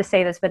 it's hard to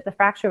say this, but the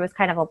fracture was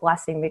kind of a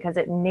blessing because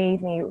it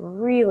made me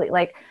really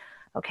like,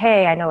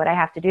 okay, I know what I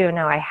have to do.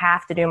 Now I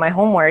have to do my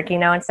homework, you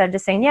know, instead of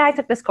just saying, yeah, I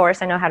took this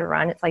course, I know how to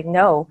run. It's like,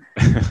 no,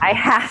 I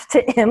have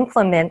to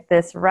implement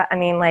this. I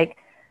mean, like,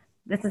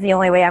 this is the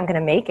only way I'm going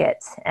to make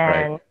it.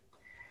 And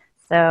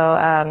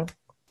so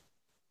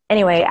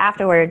anyway,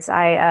 afterwards,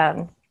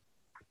 I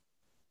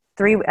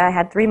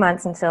had 3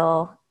 months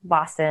until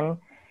Boston,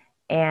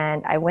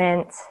 and I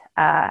went.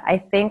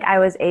 I think I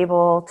was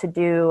able to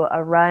do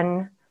a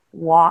run,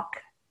 walk,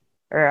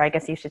 or I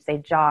guess you should say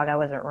jog. I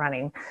wasn't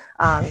running.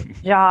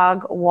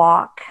 Jog,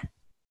 walk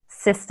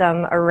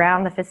system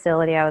around the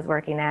facility I was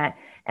working at,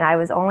 and I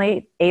was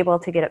only able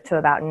to get up to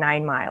about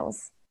 9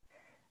 miles,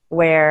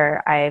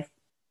 where I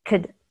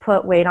could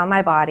put weight on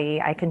my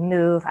body. I could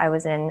move. I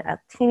was in a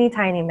teeny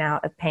tiny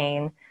amount of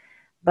pain,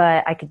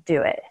 but I could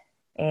do it.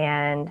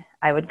 And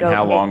I would go.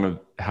 And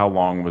how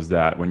long was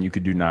that when you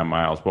could do 9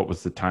 miles? What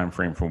was the time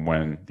frame from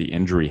when the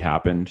injury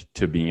happened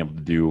to being able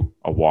to do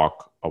a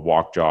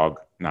walk, jog,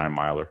 9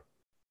 miler?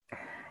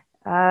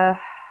 I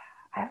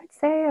would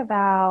say it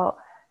was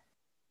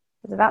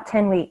about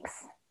 10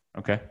 weeks.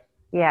 Okay.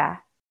 Yeah.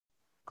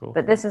 Cool.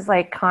 But this is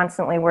like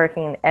constantly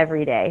working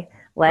every day.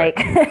 Like,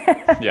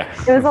 Yeah.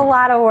 It was a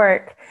lot of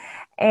work.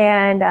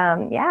 And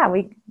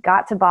we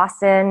got to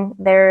Boston.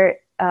 There,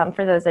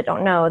 for those that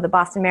don't know, the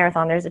Boston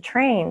Marathon, there's a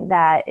train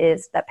that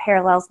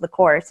parallels the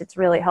course. It's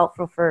really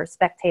helpful for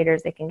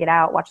spectators. They can get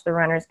out, watch the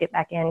runners get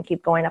back in,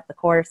 keep going up the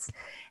course.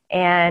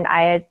 And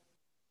I had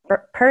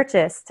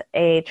purchased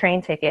a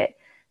train ticket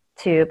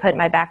to put in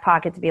my back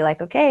pocket to be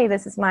like, okay,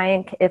 this is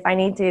if I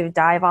need to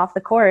dive off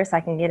the course, I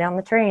can get on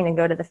the train and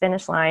go to the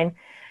finish line.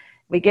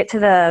 We get to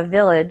the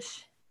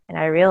village, and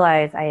I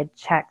realized I had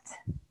checked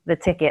the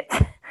ticket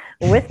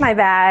with my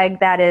bag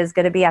that is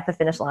going to be at the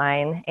finish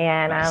line.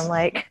 And I'm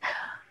like,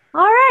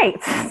 all right,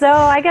 so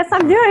I guess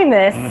I'm doing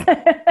this.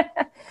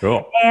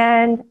 Cool.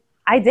 And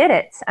I did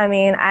it. I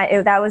mean,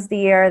 that was the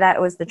year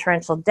that was the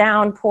torrential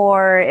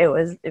downpour. It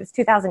was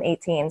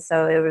 2018,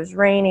 so it was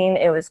raining.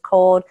 It was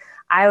cold.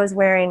 I was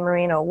wearing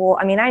merino wool.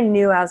 I mean, I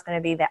knew I was going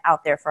to be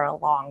out there for a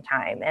long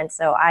time. And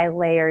so I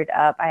layered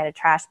up. I had a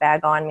trash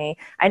bag on me.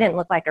 I didn't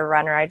look like a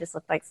runner. I just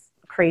looked like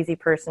a crazy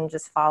person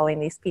just following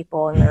these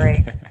people in the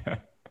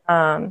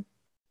race.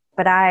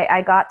 But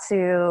I got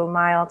to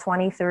mile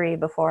 23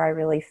 before I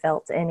really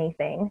felt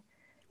anything.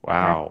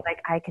 Wow.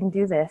 Like, I can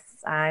do this.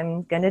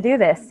 I'm going to do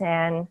this.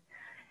 And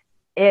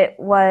it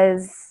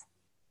was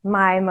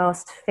my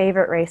most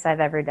favorite race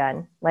I've ever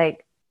done.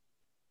 Like,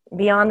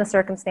 beyond the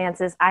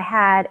circumstances, I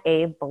had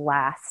a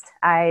blast.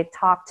 I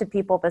talked to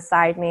people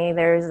beside me.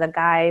 There's a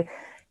guy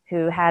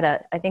who had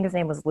I think his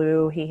name was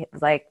Lou. He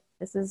was like,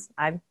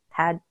 I've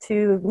had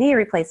 2 knee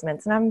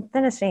replacements and I'm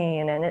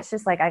finishing. And it's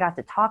just like, I got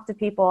to talk to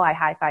people. I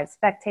high-fived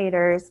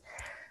spectators. Amazing.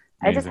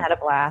 I just had a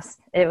blast.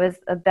 It was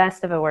the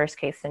best of a worst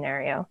case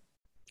scenario.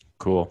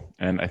 Cool.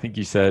 And I think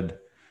you said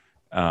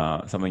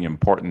something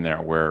important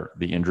there where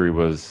the injury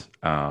was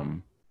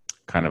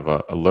kind of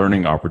a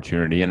learning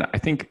opportunity. And I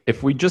think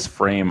if we just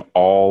frame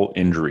all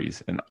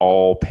injuries and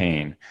all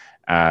pain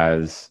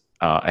as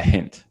a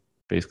hint,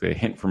 basically a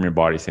hint from your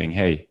body saying,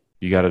 hey,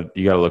 you gotta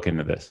look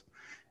into this.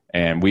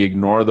 And we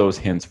ignore those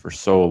hints for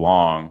so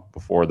long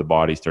before the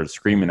body starts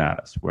screaming at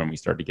us when we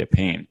start to get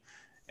pain.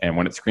 And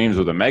when it screams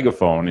with a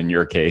megaphone, in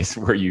your case,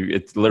 where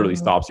it literally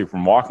stops you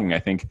from walking, I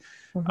think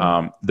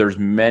there's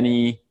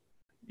many,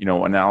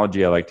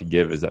 analogy I like to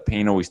give is that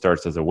pain always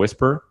starts as a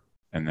whisper,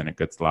 and then it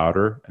gets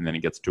louder, and then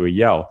it gets to a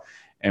yell.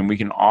 And we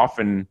can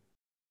often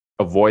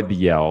avoid the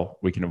yell.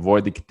 We can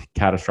avoid the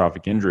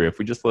catastrophic injury if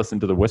we just listen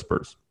to the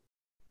whispers.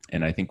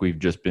 And I think we've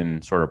just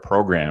been sort of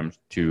programmed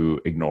to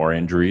ignore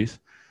injuries.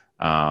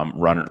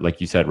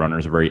 Like you said,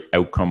 runners are very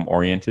outcome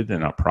oriented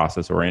and not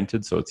process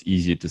oriented. So it's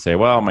easy to say,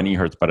 well, my knee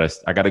hurts, but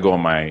I got to go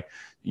on my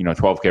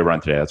 12K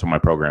run today. That's what my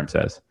program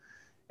says.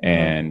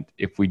 And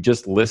if we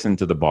just listen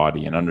to the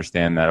body and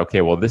understand that,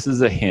 okay, well, this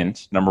is a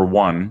hint, number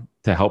one,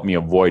 to help me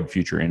avoid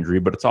future injury,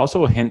 but it's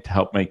also a hint to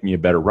help make me a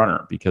better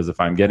runner, because if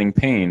I'm getting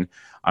pain,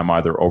 I'm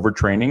either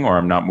overtraining or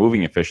I'm not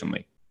moving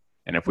efficiently.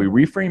 And if we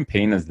reframe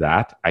pain as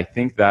that, I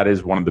think that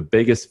is one of the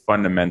biggest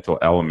fundamental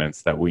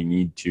elements that we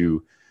need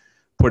to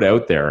put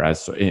out there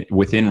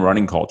within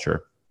running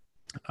culture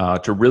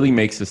to really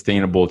make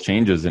sustainable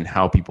changes in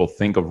how people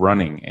think of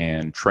running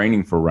and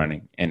training for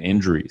running and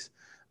injuries.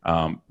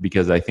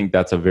 Because I think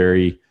that's a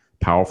very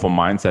powerful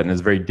mindset and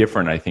is very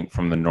different, I think,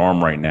 from the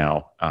norm right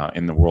now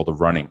in the world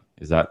of running.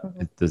 Does that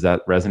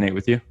resonate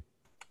with you?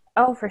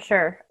 Oh, for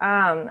sure.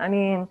 I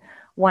mean,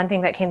 one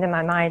thing that came to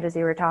my mind as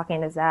you were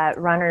talking is that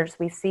runners,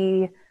 we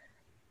see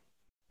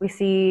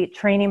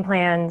training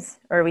plans,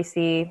 or we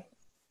see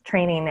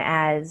training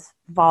as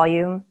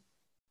volume,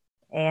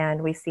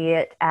 and we see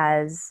it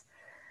as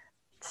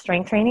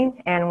strength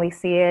training, and we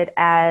see it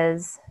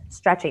as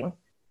stretching,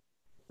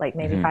 like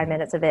maybe 5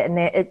 minutes of it.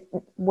 And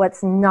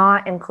what's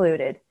not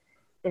included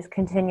is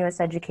continuous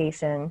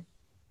education.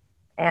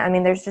 And I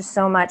mean, there's just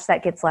so much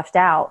that gets left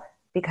out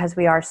because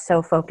we are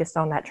so focused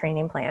on that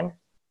training plan.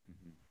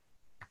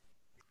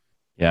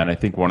 Yeah, and I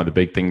think one of the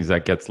big things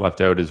that gets left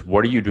out is,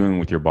 what are you doing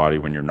with your body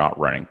when you're not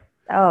running?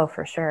 Oh,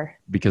 for sure.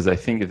 Because I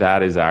think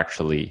that is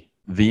actually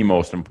the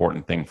most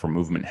important thing for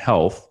movement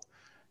health.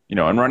 You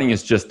know, and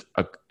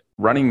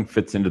running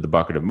fits into the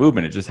bucket of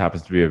movement. It just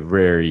happens to be a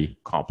very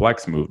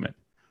complex movement.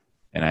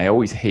 And I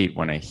always hate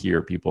when I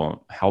hear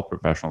people, health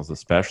professionals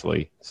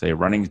especially, say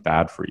running's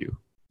bad for you.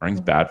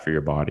 Running's bad for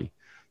your body.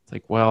 It's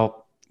like,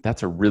 well,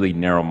 that's a really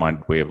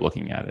narrow-minded way of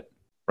looking at it,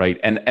 right?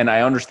 And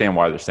I understand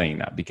why they're saying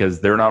that,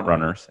 because they're not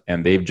runners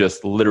and they've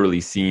just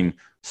literally seen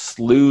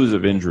slews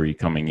of injury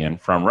coming in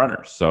from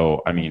runners.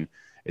 So, I mean,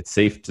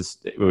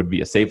 it would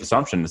be a safe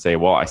assumption to say,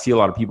 well, I see a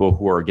lot of people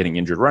who are getting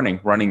injured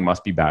running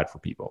must be bad for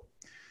people.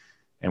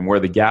 And where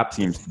the gap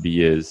seems to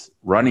be is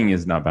running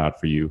is not bad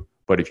for you,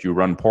 but if you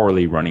run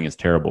poorly, running is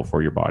terrible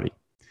for your body.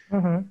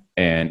 Mm-hmm.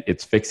 And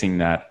it's fixing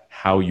that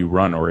how you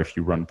run, or if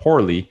you run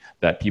poorly,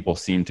 that people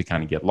seem to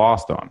kind of get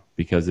lost on,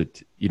 because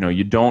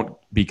you don't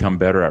become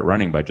better at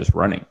running by just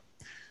running.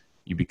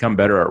 You become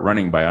better at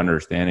running by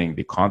understanding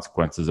the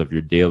consequences of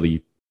your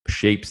daily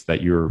shapes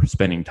that you're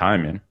spending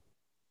time in,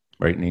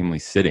 right? Namely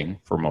sitting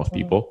for most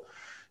people.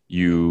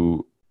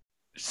 You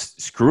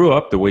screw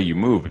up the way you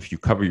move if you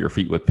cover your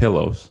feet with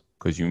pillows,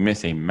 because you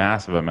miss a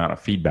massive amount of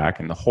feedback,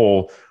 and the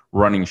whole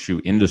running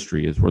shoe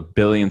industry is worth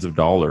billions of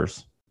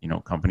dollars. You know,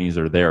 companies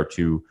are there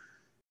to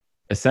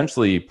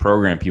essentially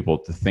program people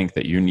to think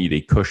that you need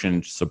a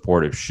cushioned,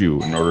 supportive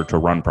shoe in order to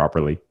run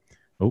properly.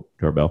 Oh,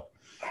 doorbell.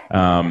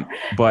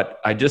 But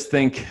I just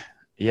think,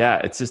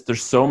 it's just,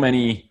 there's so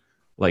many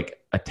like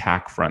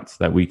attack fronts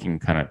that we can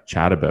kind of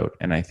chat about.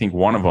 And I think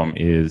one of them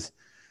is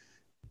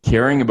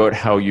caring about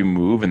how you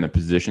move and the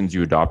positions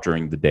you adopt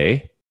during the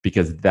day,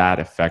 because that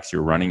affects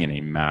your running in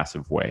a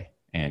massive way.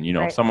 And, you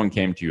know, if someone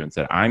came to you and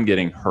said, I'm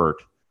getting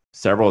hurt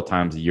several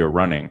times a year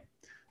running,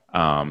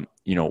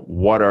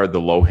 what are the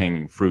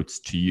low-hanging fruits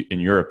to you, in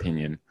your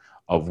opinion,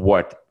 of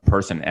what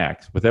person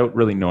X, without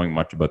really knowing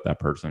much about that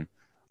person,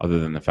 other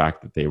than the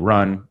fact that they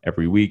run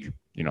every week,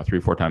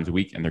 3-4 times a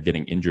week, and they're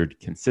getting injured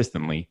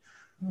consistently.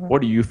 Mm-hmm.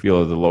 What do you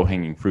feel are the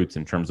low-hanging fruits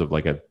in terms of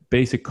like a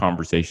basic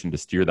conversation to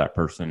steer that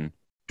person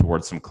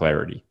towards some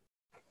clarity?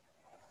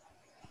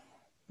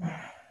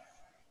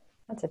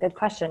 That's a good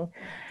question.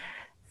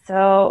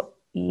 So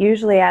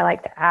usually I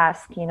like to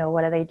ask,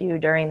 what do they do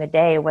during the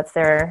day? What's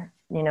their,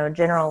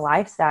 general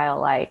lifestyle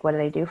like? What do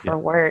they do for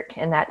work?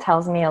 And that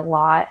tells me a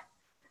lot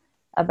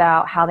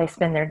about how they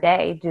spend their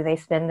day. Do they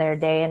spend their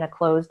day in a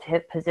closed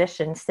hip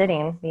position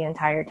sitting the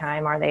entire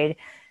time? Are they,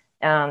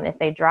 if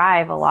they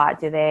drive a lot,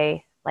 do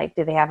they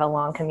have a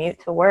long commute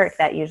to work?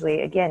 That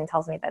usually, again,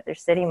 tells me that they're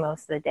sitting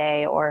most of the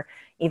day, or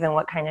even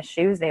what kind of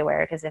shoes they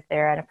wear. Because if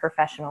they're at a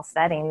professional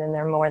setting, then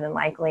they're more than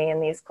likely in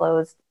these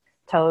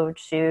closed-toed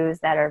shoes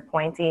that are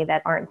pointy,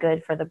 that aren't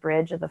good for the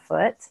bridge of the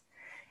foot.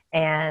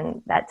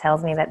 And that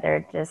tells me that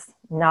they're just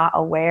not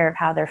aware of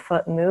how their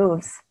foot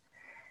moves.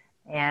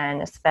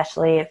 And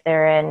especially if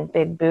they're in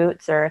big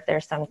boots, or if they're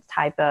some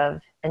type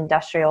of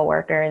industrial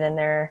worker, then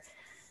their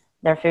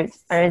foot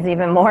is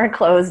even more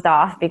closed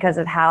off because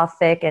of how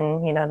thick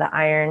and, the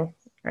iron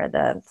or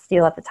the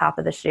steel at the top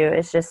of the shoe.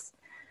 It's just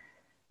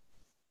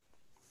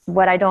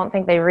what I don't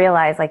think they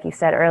realize, like you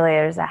said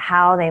earlier, is that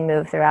how they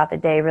move throughout the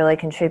day really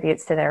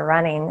contributes to their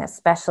running,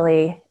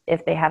 especially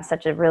if they have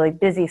such a really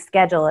busy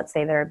schedule. Let's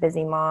say they're a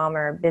busy mom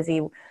or busy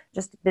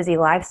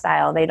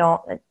lifestyle.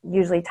 It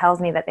usually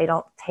tells me that they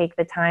don't take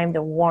the time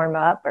to warm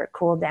up or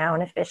cool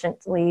down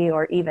efficiently,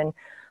 or even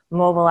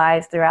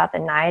mobilize throughout the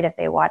night. If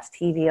they watch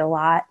TV a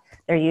lot,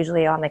 they're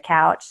usually on the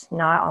couch,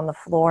 not on the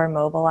floor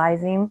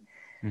mobilizing.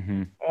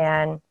 Mm-hmm.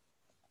 And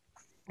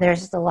there's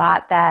just a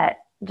lot that,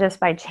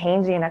 just by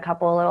changing a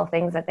couple of little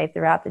things that they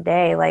throughout the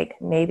day, like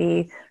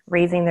maybe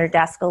raising their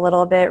desk a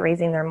little bit,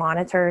 raising their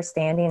monitor,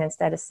 standing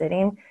instead of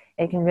sitting,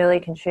 it can really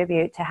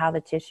contribute to how the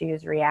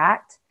tissues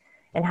react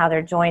and how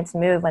their joints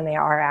move when they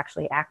are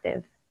actually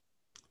active.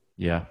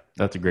 Yeah,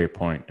 that's a great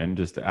point. And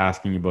just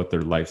asking about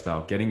their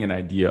lifestyle, getting an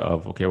idea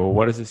of, okay, well,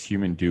 what does this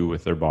human do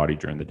with their body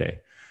during the day?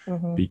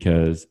 Mm-hmm.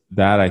 Because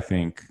that, I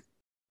think,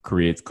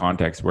 creates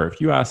context where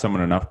if you ask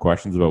someone enough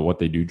questions about what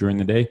they do during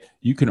the day,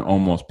 you can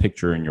almost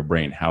picture in your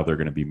brain how they're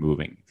going to be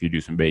moving if you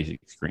do some basic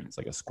screens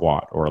like a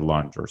squat or a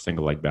lunge or a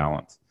single leg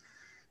balance.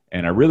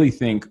 And I really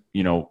think,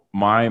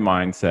 my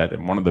mindset,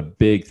 and one of the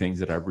big things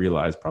that I've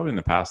realized probably in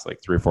the past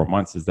like 3 or 4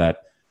 months, is that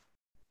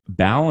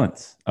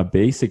balance, a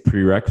basic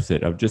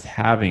prerequisite of just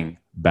having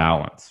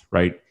balance,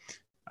 right?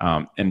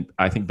 And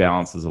I think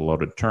balance is a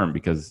loaded term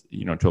because,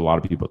 to a lot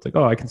of people, it's like,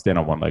 oh, I can stand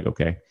on one leg.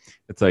 Okay.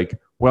 It's like,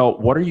 well,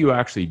 what are you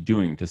actually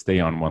doing to stay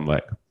on one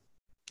leg?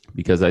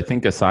 Because I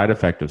think a side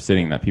effect of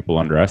sitting that people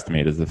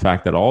underestimate is the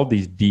fact that all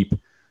these deep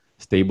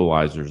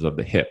stabilizers of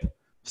the hip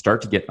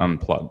start to get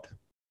unplugged.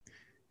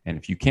 And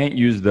if you can't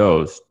use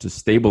those to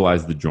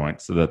stabilize the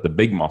joint so that the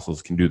big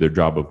muscles can do their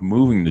job of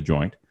moving the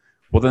joint,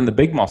 well, then the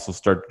big muscles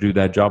start to do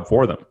that job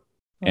for them.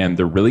 And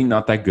they're really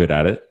not that good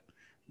at it.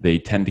 They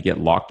tend to get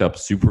locked up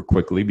super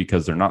quickly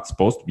because they're not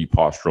supposed to be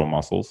postural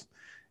muscles.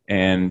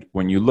 And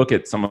when you look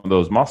at some of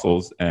those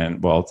muscles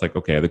and, well, it's like,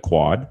 okay, the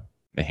quad,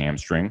 the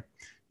hamstring,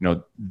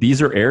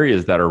 these are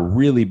areas that are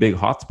really big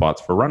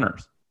hotspots for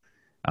runners.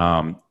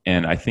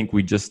 And I think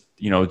we just,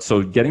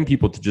 so getting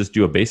people to just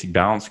do a basic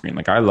balance screen.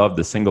 Like I love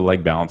the single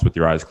leg balance with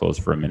your eyes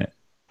closed for a minute.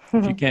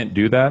 If you can't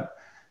do that,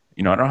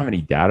 I don't have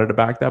any data to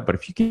back that, but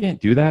if you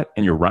can't do that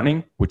and you're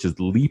running, which is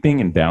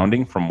leaping and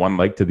bounding from one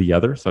leg to the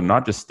other, so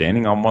not just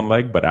standing on one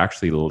leg, but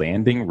actually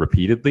landing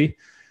repeatedly,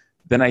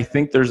 then I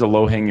think there's a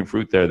low-hanging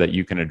fruit there that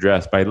you can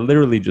address by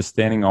literally just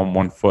standing on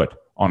one foot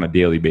on a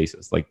daily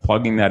basis, like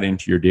plugging that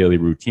into your daily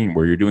routine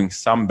where you're doing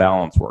some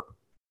balance work,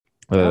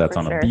 whether that's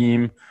on a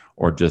beam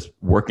or just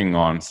working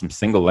on some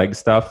single leg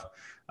stuff.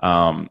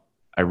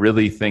 I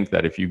really think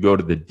that if you go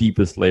to the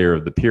deepest layer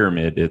of the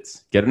pyramid,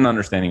 it's get an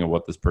understanding of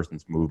what this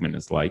person's movement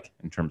is like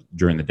in terms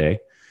during the day.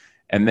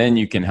 And then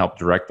you can help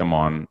direct them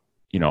on,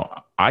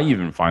 I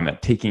even find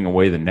that taking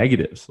away the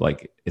negatives,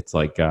 it's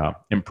like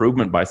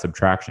improvement by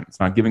subtraction. It's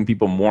not giving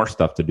people more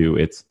stuff to do.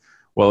 It's,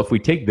 well, if we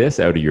take this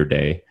out of your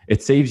day,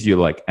 it saves you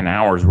like an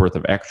hour's worth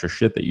of extra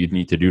shit that you'd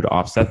need to do to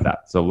offset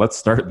that. So let's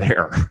start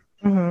there.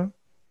 Mm-hmm.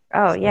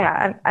 Oh,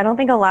 yeah. I don't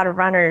think a lot of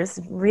runners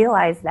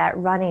realize that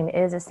running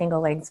is a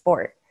single-leg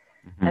sport.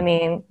 Mm-hmm. I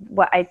mean,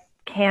 I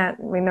can't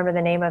remember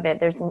the name of it.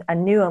 There's a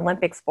new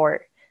Olympic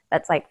sport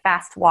that's like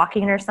fast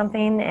walking or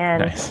something.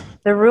 And nice.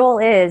 The rule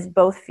is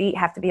both feet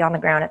have to be on the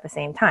ground at the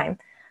same time.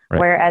 Right.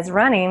 Whereas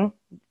running,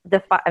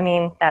 that's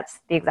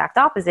the exact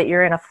opposite.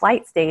 You're in a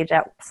flight stage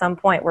at some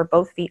point where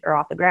both feet are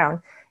off the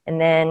ground.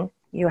 And then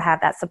you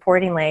have that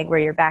supporting leg where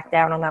you're back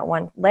down on that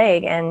one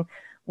leg. And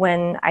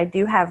when I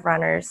do have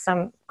runners,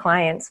 some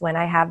clients, when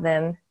I have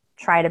them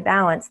try to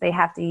balance, they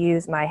have to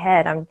use my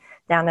head. I'm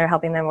down there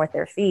helping them with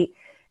their feet,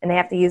 and they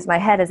have to use my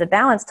head as a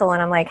balance tool.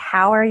 And I'm like,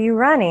 how are you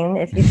running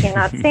if you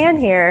cannot stand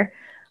here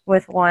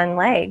with one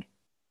leg?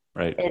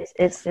 Right.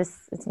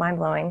 It's mind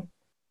blowing.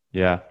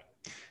 Yeah.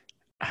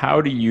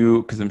 How do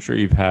you, because I'm sure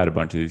you've had a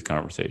bunch of these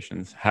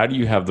conversations, how do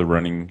you have the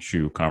running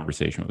shoe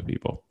conversation with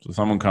people? So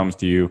someone comes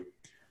to you,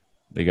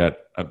 they got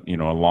a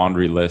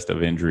laundry list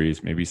of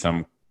injuries, maybe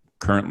some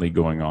currently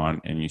going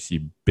on, and you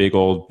see big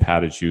old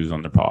padded shoes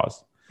on their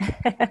paws.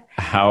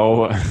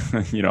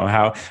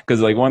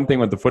 Because like one thing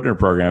with the Footner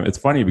program, it's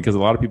funny because a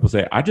lot of people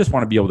say, I just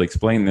want to be able to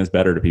explain this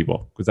better to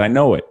people because I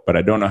know it, but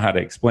I don't know how to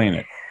explain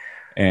it.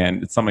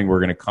 And it's something we're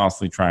going to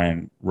constantly try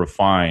and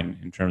refine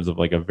in terms of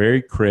like a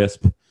very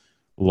crisp,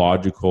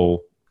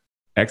 logical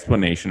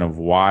explanation of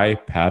why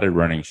padded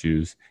running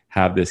shoes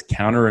have this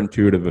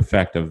counterintuitive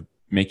effect of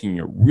making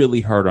it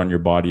really hard on your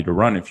body to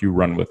run if you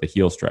run with a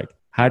heel strike.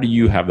 How do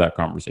you have that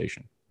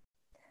conversation?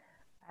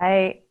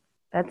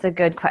 That's a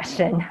good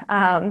question.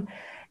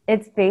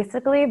 It's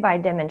basically by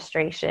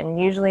demonstration.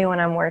 Usually when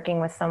I'm working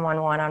with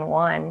someone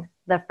one-on-one,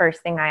 the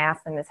first thing I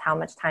ask them is how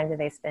much time do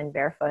they spend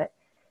barefoot?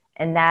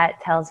 And that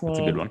tells me, that's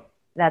a good one.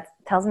 That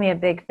tells me a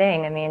big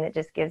thing. I mean, it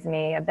just gives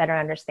me a better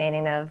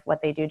understanding of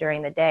what they do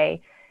during the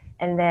day.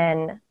 And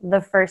then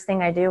the first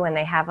thing I do when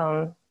they have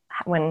them,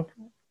 when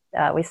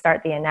we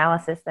start the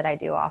analysis that I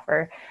do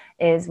offer,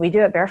 is we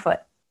do it barefoot.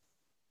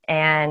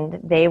 And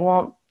they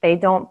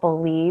don't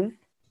believe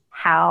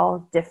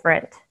how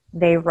different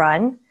they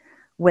run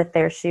with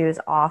their shoes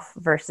off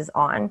versus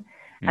on.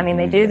 Mm-hmm. I mean,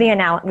 we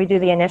do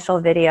the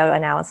initial video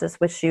analysis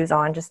with shoes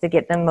on just to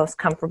get them most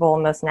comfortable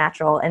and most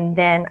natural. And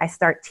then I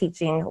start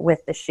teaching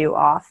with the shoe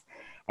off.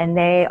 And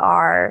they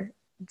are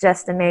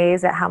just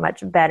amazed at how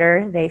much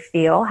better they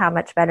feel, how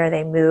much better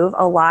they move.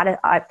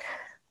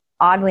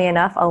 Oddly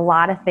enough, a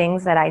lot of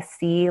things that I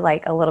see,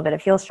 like a little bit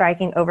of heel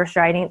striking,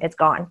 overstriding, it's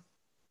gone.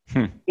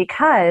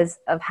 Because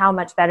of how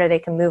much better they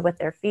can move with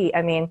their feet.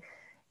 I mean,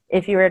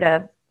 if you were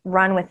to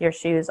run with your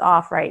shoes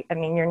off, right, I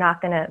mean, you're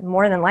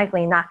more than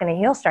likely not going to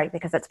heel strike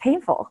because it's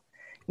painful.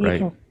 You right.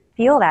 can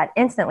feel that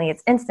instantly.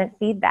 It's instant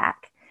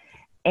feedback.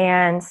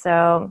 And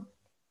so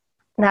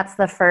that's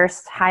the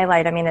first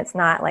highlight. I mean, it's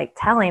not like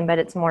telling, but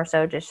it's more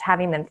so just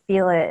having them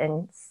feel it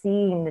and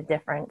seeing the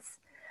difference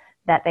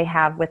that they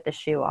have with the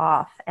shoe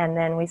off. And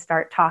then we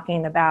start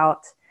talking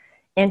about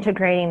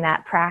integrating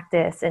that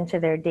practice into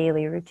their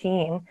daily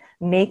routine,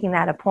 making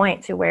that a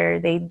point to where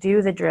they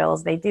do the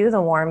drills, they do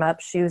the warm-up,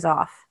 shoes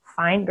off,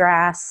 find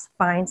grass,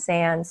 find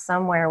sand,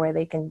 somewhere where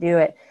they can do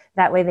it.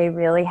 That way they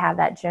really have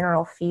that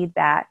general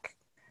feedback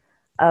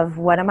of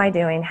what am I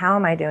doing, how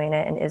am I doing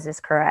it, and is this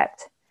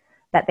correct?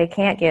 That they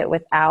can't get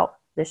without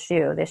the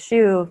shoe. The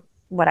shoe,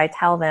 what I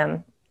tell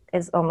them,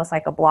 is almost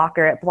like a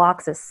blocker. It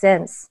blocks a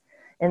sense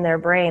in their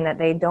brain that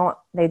they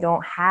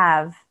don't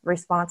have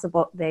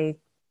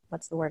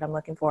what's the word I'm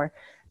looking for?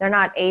 They're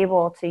not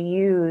able to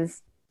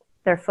use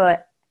their foot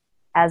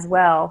as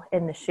well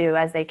in the shoe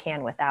as they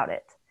can without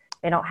it.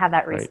 They don't have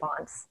that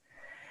response.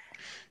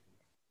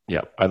 Right.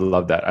 Yeah, I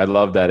love that. I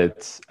love that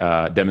it's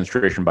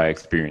demonstration by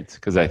experience,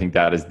 because I think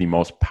that is the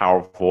most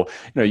powerful.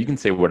 You can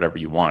say whatever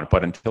you want,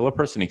 but until a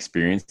person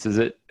experiences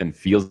it and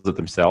feels it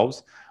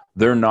themselves,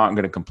 they're not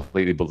going to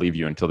completely believe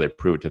you until they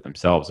prove it to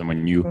themselves. And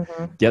when you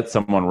get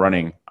someone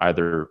running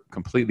either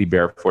completely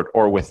barefoot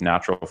or with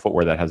natural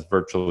footwear that has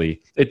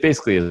it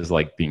basically is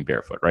like being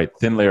barefoot, right?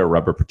 Thin layer of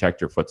rubber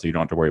protect your foot so you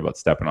don't have to worry about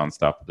stepping on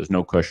stuff. There's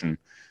no cushion,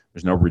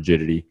 there's no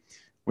rigidity.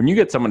 When you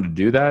get someone to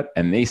do that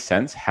and they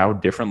sense how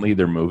differently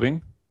they're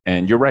moving,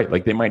 and you're right,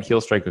 like they might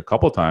heel strike a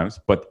couple times,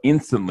 but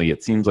instantly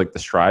it seems like the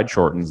stride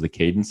shortens, the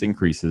cadence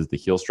increases, the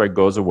heel strike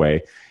goes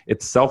away.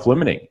 It's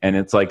self-limiting. And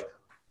it's like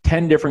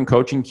 10 different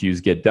coaching cues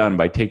get done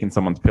by taking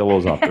someone's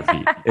pillows off their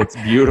feet. It's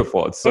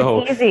beautiful. It's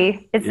so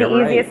easy. It's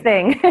the easiest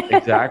thing.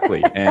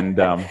 Exactly.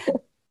 And I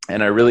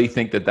really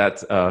think that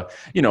that's,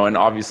 and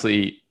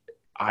obviously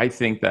I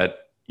think that,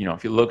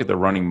 if you look at the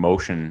running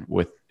motion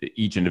with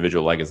each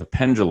individual leg as a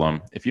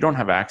pendulum, if you don't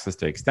have access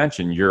to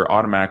extension, you're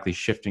automatically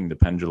shifting the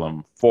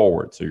pendulum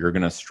forward. So you're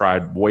going to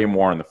stride way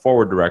more in the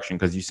forward direction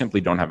because you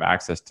simply don't have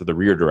access to the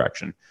rear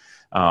direction.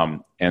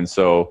 And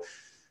so,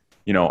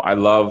 I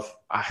love,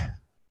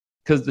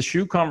 because the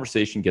shoe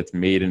conversation gets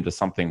made into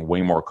something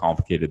way more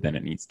complicated than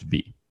it needs to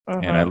be.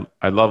 And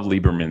I love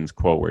Lieberman's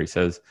quote where he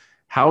says,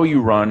 how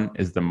you run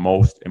is the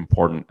most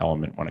important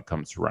element when it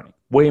comes to running.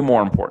 Way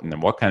more important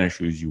than what kind of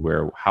shoes you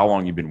wear, how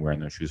long you've been wearing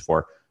those shoes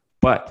for.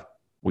 But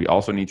we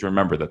also need to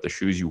remember that the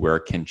shoes you wear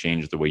can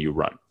change the way you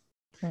run.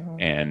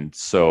 And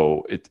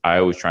so I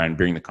always try and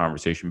bring the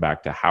conversation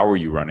back to how are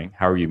you running?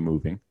 How are you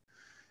moving?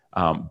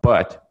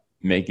 But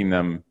making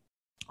them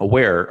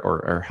aware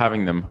or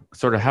having them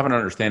sort of have an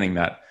understanding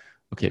that,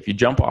 okay, if you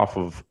jump off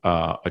of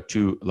a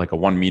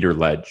 1 meter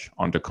ledge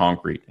onto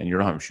concrete and you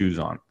don't have shoes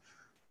on,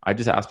 I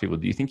just ask people,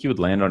 do you think you would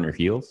land on your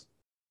heels?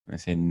 And I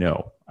say,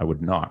 no, I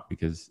would not.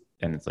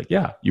 And it's like,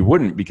 yeah, you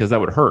wouldn't, because that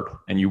would hurt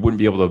and you wouldn't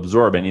be able to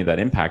absorb any of that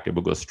impact. It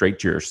would go straight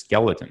to your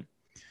skeleton.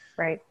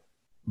 Right.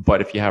 But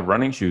if you have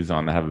running shoes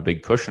on that have a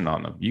big cushion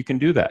on them, you can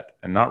do that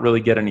and not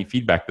really get any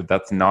feedback that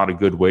that's not a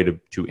good way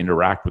to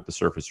interact with the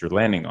surface you're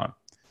landing on.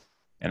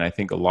 And I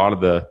think a lot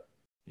of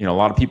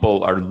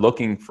people are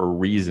looking for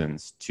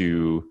reasons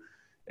to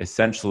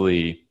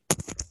essentially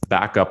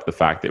back up the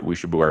fact that we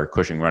should wear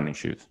cushioning running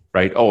shoes,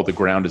 right? Oh, the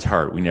ground is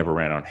hard. We never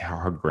ran on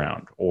hard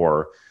ground.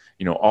 Or,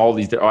 all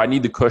these, I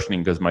need the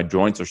cushioning because my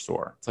joints are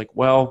sore. It's like,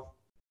 well,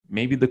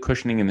 maybe the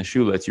cushioning in the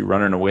shoe lets you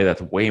run in a way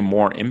that's way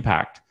more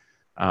impact,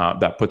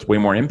 that puts way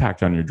more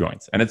impact on your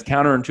joints. And it's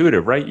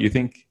counterintuitive, right? You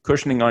think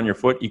cushioning on your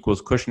foot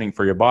equals cushioning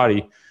for your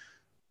body,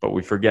 but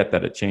we forget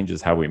that it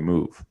changes how we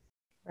move.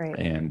 Right.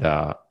 And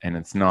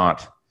it's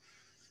not,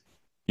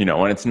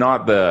 and it's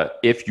not the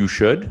if you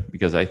should,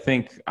 because I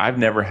think I've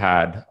never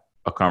had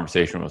a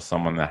conversation with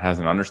someone that has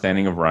an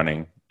understanding of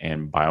running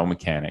and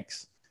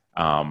biomechanics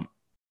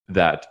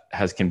that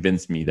has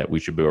convinced me that we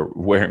should be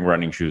wearing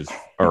running shoes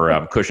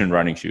or cushioned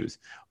running shoes.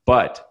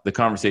 But the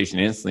conversation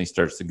instantly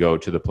starts to go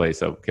to the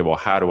place of, okay, well,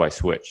 how do I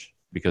switch?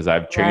 Because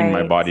I've trained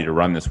my body to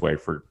run this way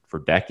for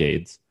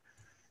decades.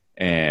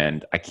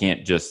 And I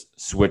can't just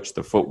switch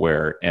the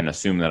footwear and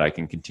assume that I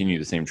can continue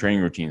the same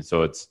training routine.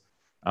 So it's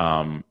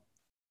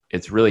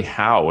really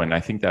how. And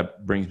I think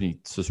that brings me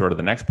to sort of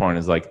the next point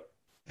is like,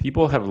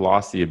 people have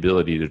lost the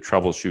ability to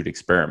troubleshoot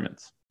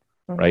experiments,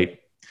 right?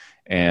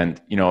 And,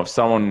 if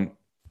someone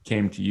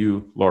came to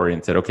you, Lori,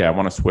 and said, okay, I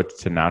want to switch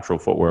to natural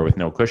footwear with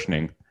no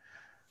cushioning,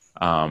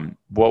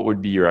 what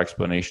would be your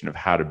explanation of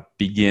how to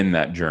begin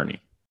that journey?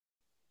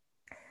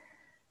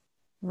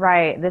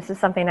 Right. This is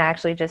something I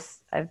actually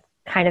I've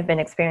kind of been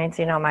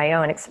experiencing on my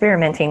own,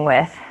 experimenting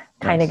with,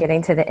 kind of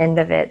getting to the end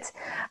of it.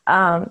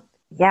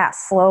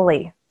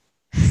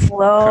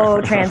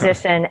 Slow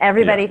transition.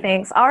 Everybody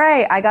thinks, all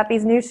right, I got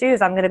these new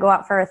shoes. I'm going to go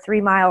out for a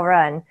 3-mile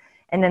run.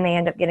 And then they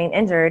end up getting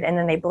injured. And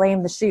then they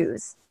blame the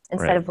shoes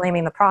instead of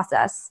blaming the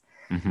process.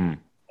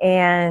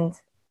 And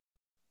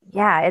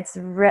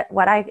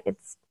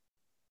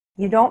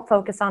you don't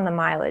focus on the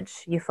mileage,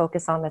 you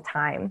focus on the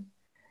time.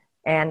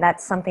 And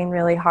that's something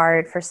really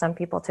hard for some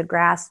people to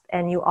grasp.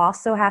 And you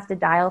also have to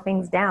dial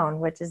things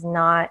down, which is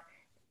not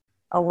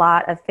a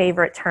lot of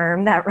favorite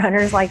term that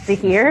runners like to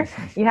hear.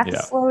 You have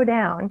to slow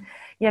down.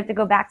 You have to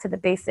go back to the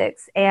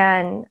basics.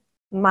 And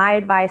my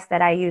advice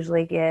that I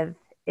usually give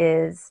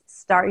is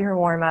start your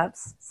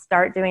warm-ups,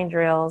 start doing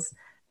drills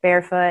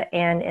barefoot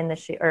and in the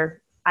shoe,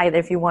 or either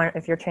if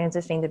you're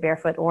transitioning to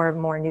barefoot or a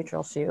more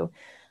neutral shoe,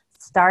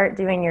 start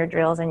doing your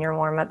drills and your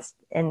warm-ups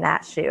in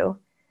that shoe.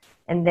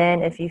 And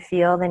then if you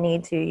feel the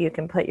need to, you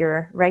can put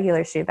your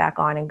regular shoe back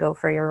on and go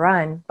for your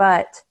run,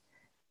 but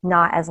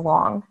not as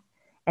long.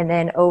 And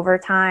then over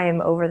time,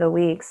 over the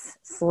weeks,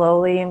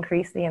 slowly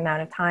increase the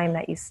amount of time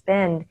that you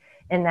spend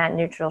in that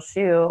neutral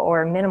shoe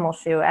or minimal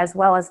shoe, as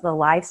well as the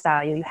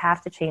lifestyle. You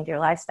have to change your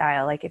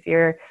lifestyle. Like if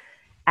you're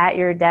at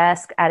your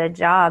desk at a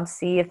job,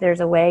 see if there's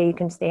a way you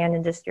can stand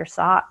in just your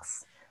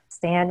socks.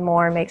 Stand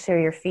more, make sure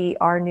your feet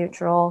are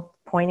neutral,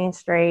 pointing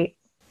straight.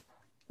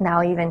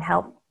 That'll even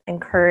help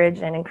encourage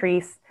and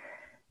increase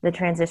the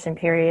transition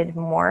period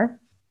more.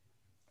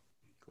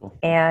 Cool.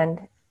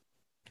 And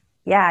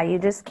you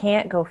just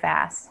can't go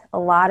fast. A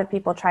lot of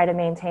people try to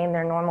maintain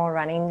their normal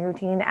running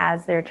routine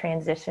as they're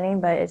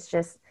transitioning, but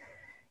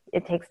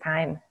it takes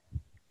time.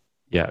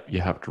 Yeah,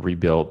 you have to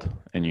rebuild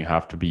and you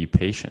have to be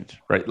patient,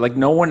 right? Like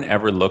no one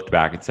ever looked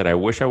back and said, I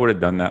wish I would have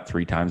done that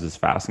 3 times as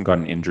fast and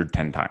gotten injured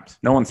 10 times.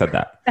 No one said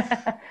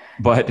that.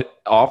 But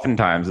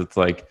oftentimes it's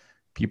like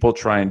people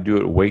try and do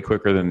it way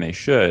quicker than they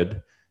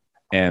should.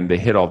 And they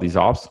hit all these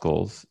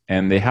obstacles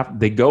and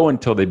they go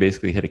until they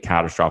basically hit a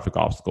catastrophic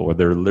obstacle where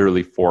they're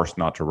literally forced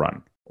not to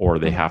run, or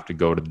they have to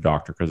go to the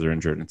doctor because they're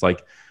injured. And it's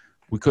like,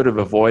 we could have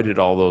avoided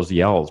all those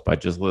yells by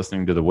just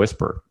listening to the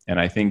whisper. And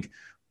I think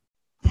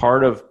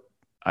part of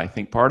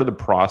the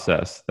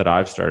process that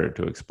I've started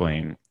to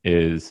explain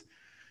is,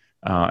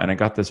 and I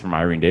got this from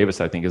Irene Davis,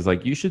 I think, is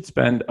like, you should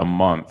spend a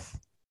month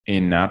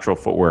in natural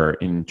footwear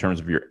in terms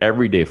of your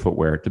everyday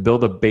footwear to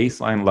build a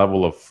baseline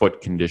level of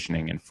foot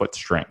conditioning and foot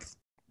strength.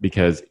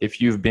 Because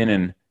if you've been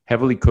in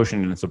heavily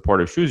cushioned and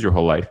supportive shoes your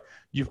whole life,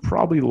 you've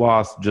probably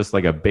lost just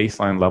like a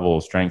baseline level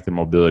of strength and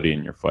mobility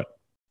in your foot.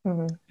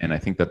 Mm-hmm. And I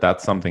think that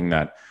that's something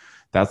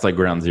that's like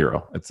ground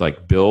zero. It's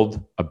like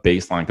build a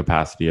baseline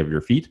capacity of your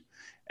feet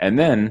and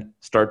then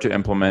start to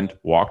implement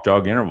walk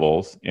jog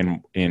intervals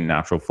in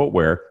natural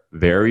footwear,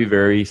 very,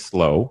 very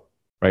slow,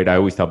 right? I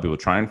always tell people,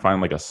 try and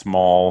find like a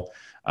small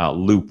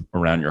loop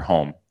around your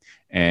home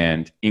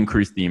and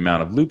increase the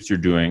amount of loops you're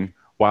doing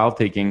while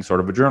taking sort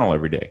of a journal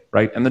every day,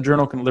 right? And the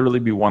journal can literally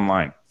be one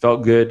line.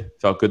 Felt good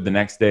the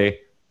next day,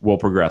 we'll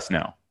progress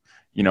now.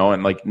 You know,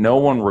 and like no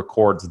one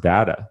records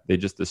data. They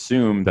just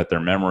assume that their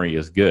memory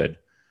is good,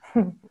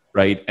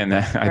 right? And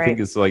that, I think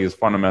it's like his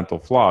fundamental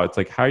flaw. It's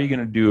like, how are you going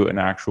to do an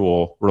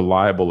actual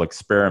reliable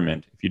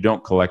experiment if you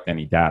don't collect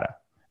any data?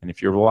 And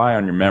if you rely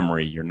on your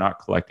memory, you're not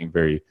collecting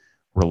very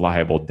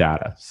reliable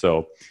data.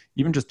 So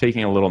even just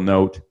taking a little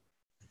note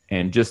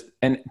and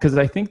because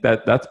I think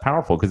that that's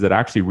powerful because it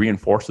actually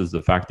reinforces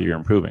the fact that you're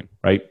improving,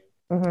 right?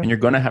 Mm-hmm. And you're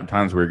going to have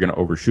times where you're going to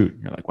overshoot.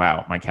 You're like,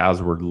 wow, my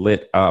calves were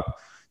lit up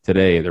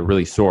today, they're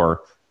really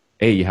sore.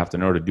 You have to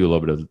know to do a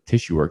little bit of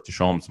tissue work to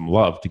show them some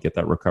love to get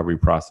that recovery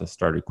process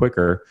started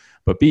quicker.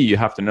 But B, you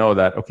have to know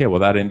that, okay, well,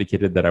 that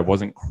indicated that I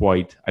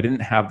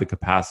didn't have the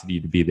capacity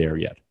to be there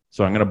yet.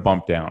 So I'm going to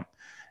bump down.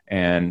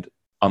 And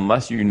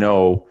unless you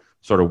know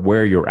sort of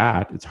where you're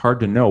at, it's hard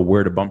to know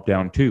where to bump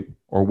down to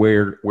or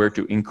where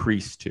to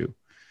increase to.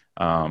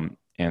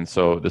 And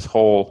so this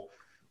whole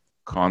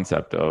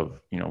concept of,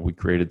 we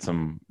created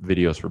some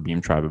videos for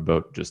Beam Tribe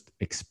about just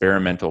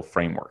experimental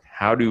framework,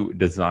 how to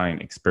design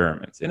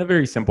experiments in a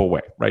very simple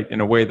way, right?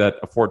 In a way that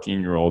a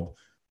 14-year-old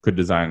could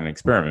design an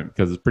experiment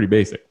because it's pretty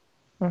basic.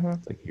 Mm-hmm.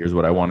 It's like, here's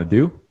what I want to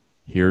do.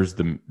 Here's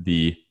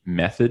the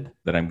method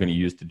that I'm going to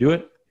use to do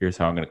it. Here's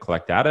how I'm going to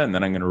collect data. And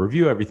then I'm going to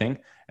review everything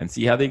and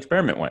see how the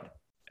experiment went.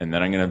 And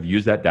then I'm going to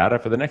use that data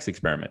for the next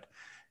experiment.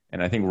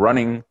 And I think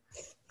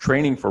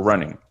training for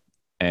running,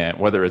 and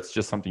whether it's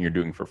just something you're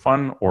doing for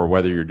fun or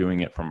whether you're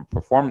doing it from a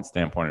performance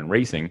standpoint in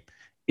racing,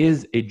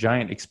 is a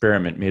giant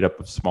experiment made up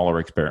of smaller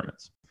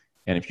experiments.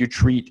 And if you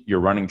treat your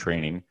running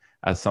training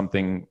as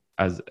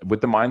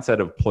with the mindset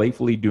of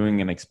playfully doing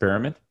an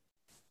experiment,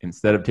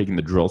 instead of taking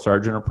the drill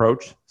sergeant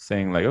approach,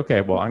 saying like, okay,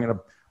 well, I'm going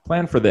to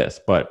plan for this,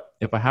 but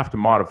if I have to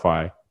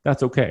modify,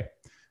 that's okay.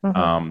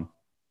 Mm-hmm.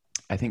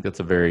 I think that's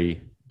a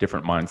very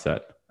different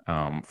mindset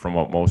from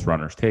what most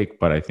runners take,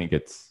 but I think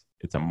it's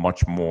a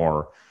much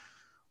more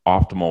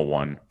optimal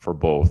one for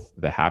both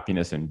the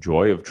happiness and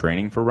joy of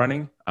training for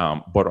running,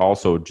 but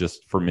also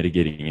just for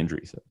mitigating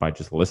injuries by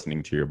just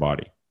listening to your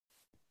body.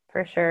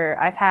 For sure.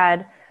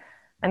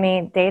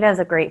 Data is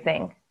a great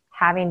thing.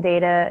 Having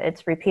data,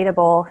 it's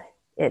repeatable.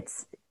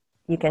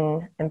 You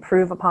can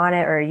improve upon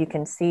it, or you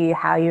can see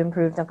how you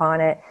improved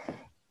upon it.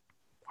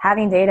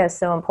 Having data is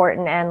so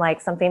important. And like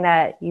something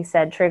that you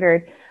said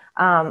triggered,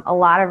 a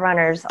lot of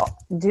runners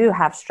do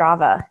have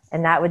Strava,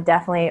 and that would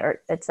definitely, or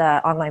it's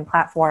an online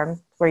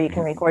platform where you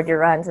can record your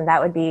runs. And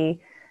that would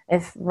be,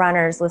 if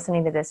runners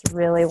listening to this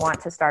really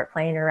want to start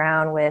playing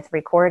around with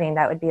recording,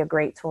 that would be a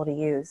great tool to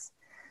use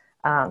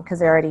because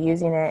they're already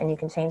using it, and you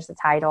can change the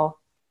title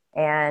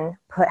and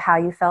put how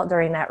you felt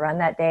during that run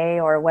that day,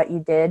 or what you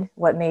did,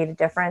 what made a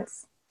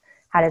difference,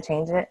 how to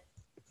change it.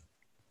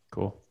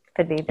 Cool.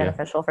 Could be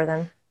beneficial for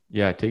them.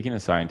 Yeah, taking a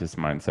scientist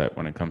mindset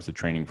when it comes to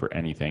training for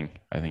anything,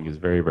 I think is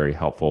very, very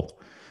helpful.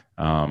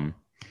 And,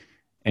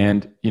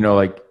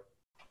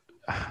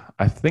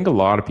 I think a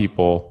lot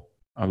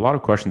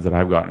of questions that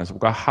I've gotten is,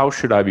 well, how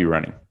should I be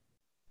running?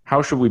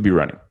 How should we be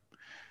running?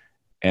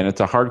 And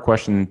it's a hard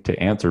question to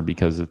answer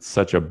because it's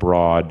such a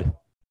broad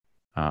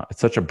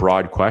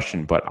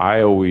question, but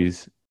I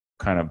always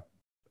kind of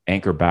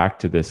anchor back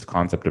to this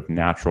concept of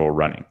natural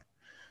running.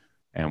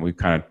 And we've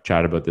kind of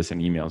chatted about this in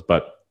emails,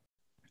 but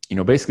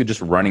basically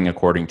just running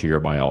according to your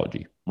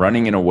biology,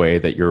 running in a way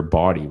that your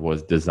body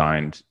was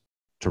designed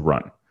to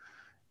run.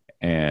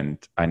 And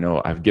I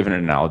know I've given an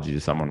analogy to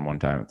someone one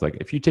time. It's like,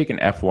 if you take an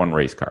F1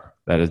 race car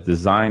that is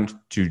designed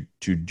to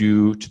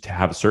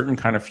have a certain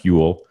kind of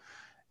fuel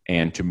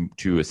and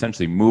to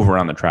essentially move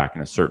around the track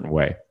in a certain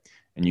way,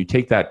 and you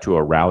take that to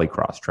a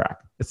rallycross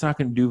track, it's not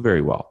going to do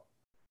very well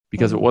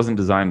because it wasn't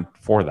designed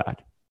for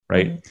that,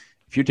 right? Mm-hmm.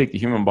 If you take the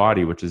human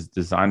body, which is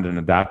designed and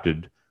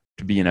adapted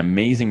to be an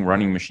amazing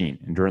running machine,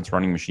 endurance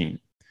running machine,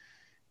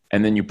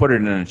 and then you put it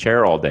in a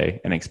chair all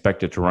day and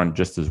expect it to run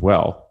just as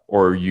well.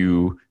 Or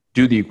you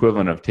do the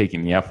equivalent of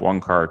taking the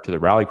F1 car to the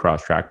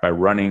rallycross track by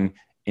running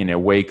in a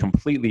way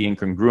completely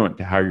incongruent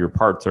to how your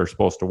parts are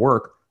supposed to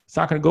work. It's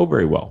not going to go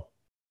very well.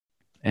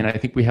 And I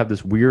think we have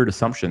this weird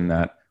assumption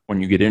that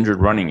when you get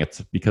injured running,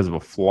 it's because of a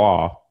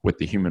flaw with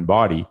the human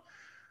body,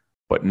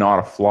 but not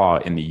a flaw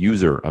in the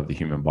user of the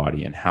human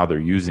body and how they're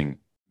using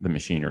the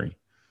machinery.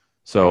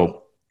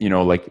 So,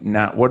 like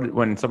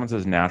when someone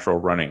says natural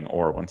running,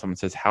 or when someone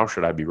says, how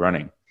should I be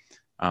running?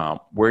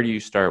 Where do you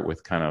start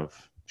with kind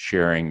of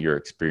sharing your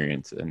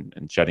experience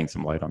and shedding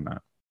some light on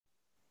that?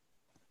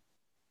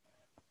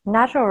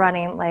 Natural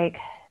running, like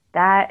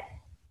that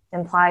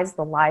implies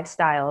the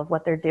lifestyle of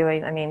what they're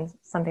doing. I mean,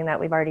 something that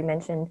we've already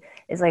mentioned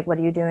is like, what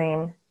are you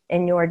doing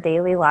in your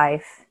daily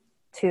life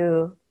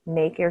to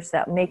make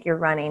your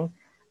running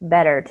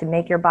better, to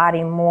make your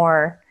body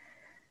more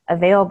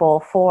available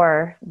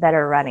for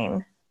better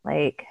running?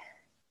 Like,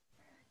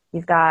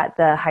 you've got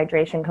the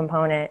hydration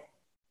component,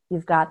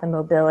 you've got the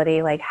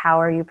mobility, like how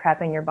are you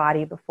prepping your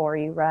body before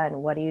you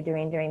run? What are you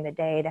doing during the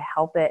day to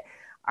help it?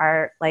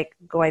 Like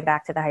going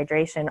back to the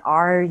hydration,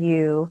 are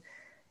you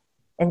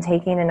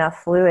taking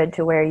enough fluid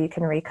to where you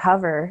can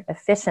recover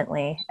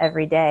efficiently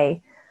every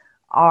day?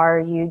 Are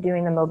you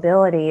doing the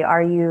mobility?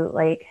 Are you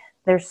like,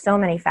 there's so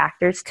many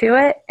factors to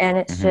it, and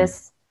it's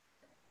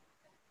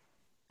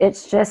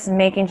just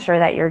making sure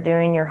that you're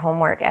doing your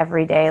homework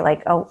every day.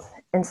 Like,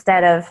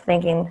 instead of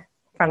thinking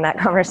from that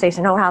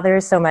conversation, wow, there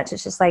is so much.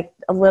 It's just like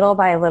a little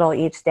by little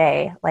each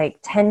day, like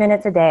 10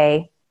 minutes a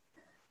day,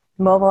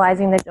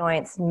 mobilizing the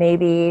joints,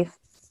 maybe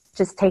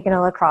just taking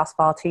a lacrosse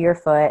ball to your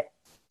foot,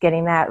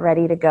 getting that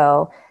ready to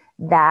go.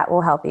 That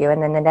will help you.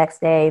 And then the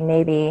next day,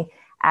 maybe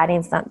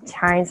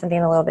trying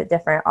something a little bit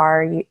different.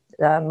 Are you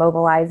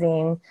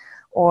mobilizing,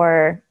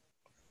 or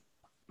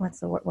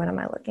what am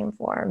I looking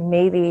for?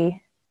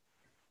 Maybe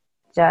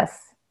just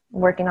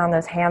working on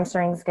those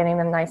hamstrings, getting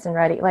them nice and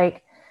ready.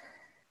 Like,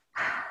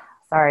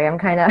 sorry, I'm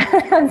kind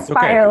of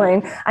spiraling.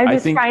 Okay. I'm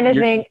just trying to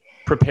think.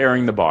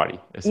 Preparing the body.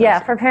 Yeah,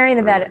 preparing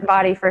the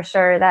body for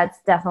sure.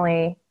 That's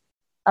definitely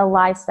a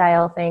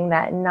lifestyle thing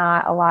that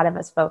not a lot of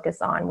us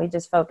focus on. We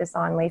just focus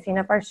on lacing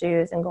up our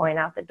shoes and going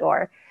out the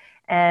door.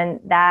 And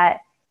that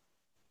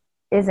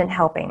isn't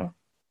helping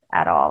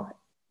at all.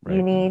 Right.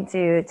 You need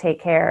to take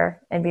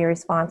care and be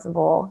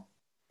responsible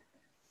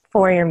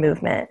for your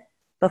movement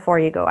before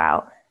you go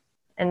out.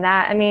 And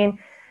that, I mean,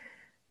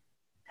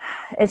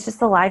 it's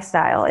just a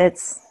lifestyle.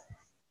 It's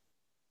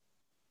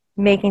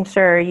making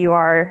sure you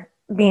are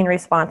being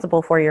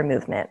responsible for your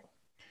movement.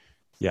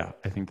 Yeah,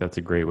 I think that's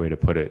a great way to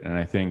put it. And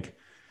I think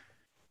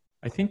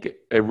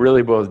it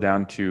really boils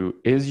down to,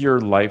 is your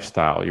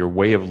lifestyle, your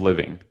way of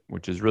living,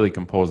 which is really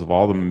composed of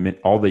all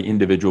the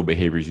individual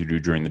behaviors you do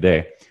during the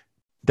day,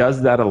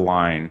 does that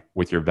align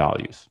with your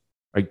values?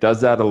 Like,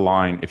 does that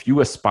align, if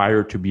you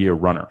aspire to be a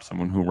runner,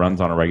 someone who runs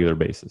on a regular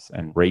basis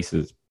and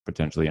races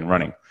potentially in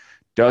running,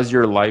 does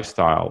your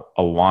lifestyle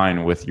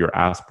align with your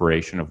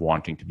aspiration of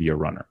wanting to be a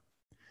runner?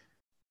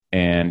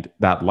 And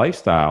that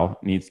lifestyle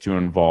needs to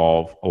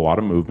involve a lot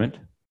of movement,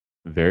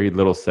 very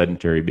little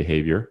sedentary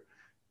behavior.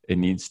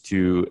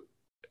 You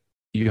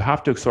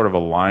have to sort of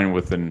align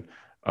with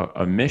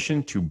a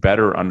mission to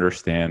better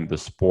understand the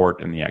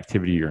sport and the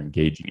activity you're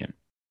engaging in.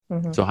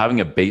 Mm-hmm. So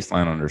having a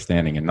baseline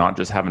understanding and not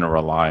just having to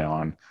rely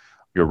on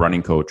your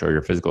running coach or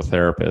your physical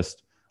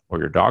therapist or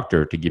your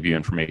doctor to give you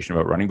information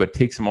about running, but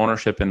take some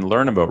ownership and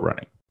learn about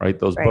running, right?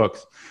 Those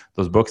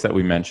books that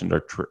we mentioned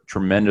are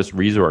tremendous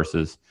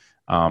resources.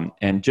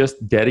 And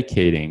just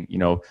dedicating,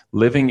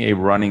 living a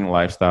running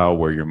lifestyle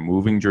where you're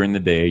moving during the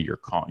day, you're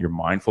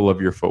mindful of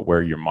your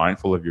footwear, you're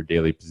mindful of your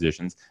daily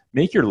positions.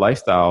 Make your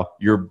lifestyle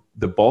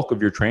the bulk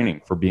of your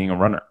training for being a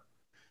runner.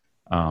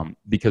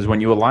 Because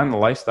when you align the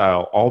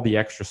lifestyle, all the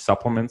extra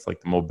supplements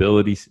like the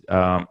mobility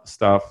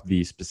stuff,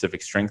 the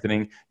specific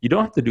strengthening, you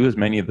don't have to do as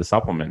many of the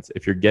supplements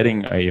if you're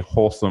getting a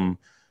wholesome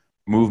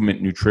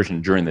movement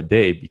nutrition during the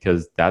day,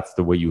 because that's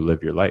the way you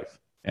live your life.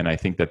 And I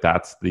think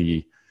that's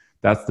the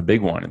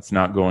big one. It's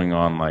not going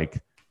on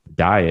like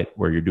diet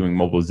where you're doing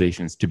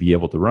mobilizations to be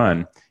able to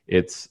run.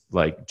 It's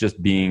like just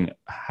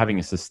having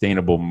a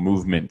sustainable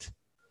movement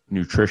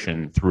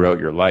nutrition throughout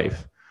your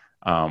life,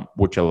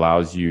 which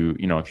allows you,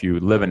 if you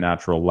live a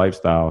natural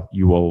lifestyle,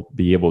 you will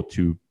be able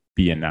to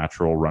be a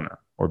natural runner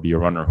or be a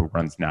runner who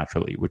runs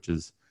naturally, which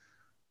is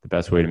the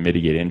best way to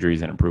mitigate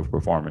injuries and improve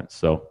performance.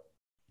 So,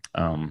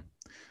 when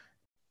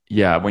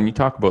you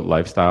talk about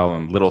lifestyle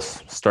and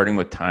starting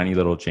with tiny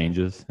little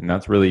changes, and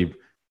that's really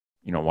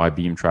why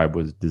Beam Tribe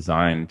was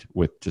designed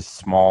with just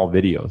small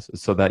videos,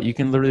 so that you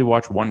can literally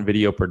watch one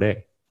video per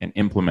day and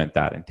implement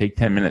that and take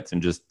 10 minutes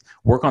and just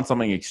work on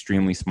something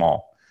extremely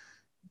small.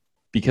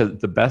 Because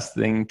the best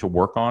thing to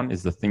work on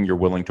is the thing you're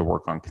willing to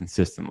work on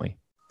consistently.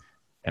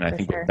 And I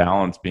think with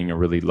balance being a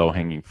really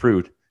low-hanging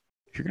fruit,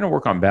 if you're going to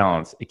work on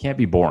balance, it can't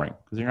be boring,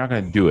 because you're not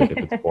going to do it if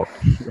it's boring,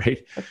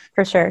 right?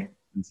 For sure.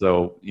 And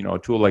so, a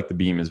tool like the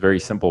Beam is very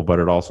simple, but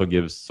it also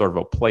gives sort of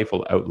a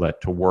playful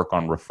outlet to work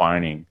on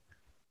refining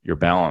your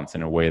balance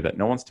in a way that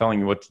no one's telling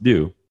you what to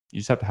do. You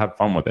just have to have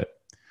fun with it.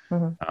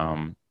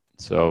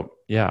 So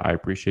yeah, I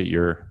appreciate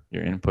your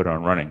input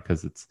on running,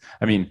 because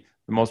the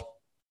most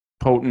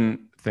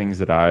potent things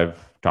that I've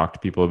talked to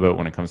people about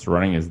when it comes to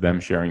running is them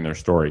sharing their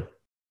story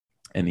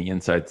and the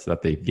insights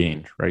that they've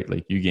gained, right?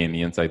 Like you gain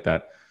the insight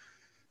that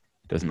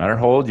it doesn't matter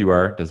how old you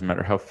are, it doesn't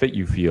matter how fit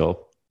you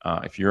feel,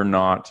 if you're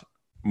not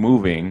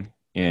moving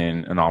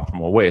in an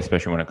optimal way,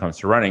 especially when it comes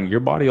to running, your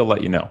body will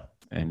let you know.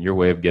 And your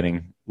way of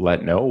getting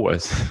let know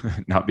was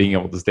not being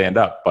able to stand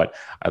up. But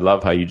I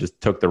love how you just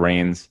took the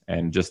reins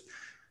and just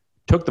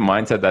took the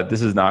mindset that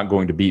this is not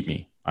going to beat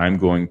me. I'm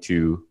going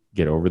to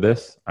get over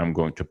this. I'm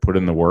going to put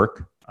in the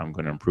work. I'm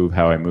going to improve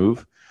how I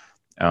move.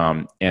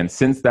 And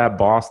since that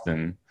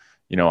Boston,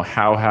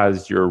 how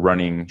has your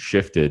running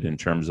shifted in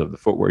terms of the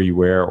footwear you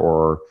wear,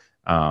 or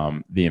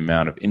the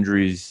amount of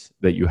injuries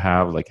that you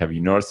have? Like, have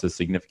you noticed a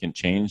significant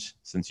change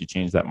since you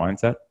changed that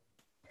mindset?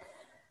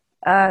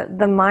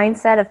 The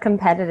mindset of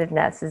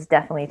competitiveness has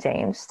definitely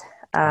changed.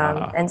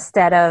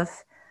 Instead of,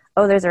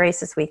 oh, there's a race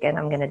this weekend,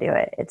 I'm going to do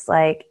it. It's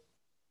like,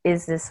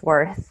 is this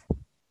worth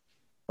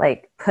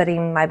like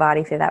putting my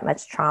body through that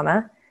much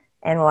trauma?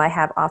 And will I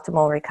have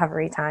optimal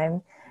recovery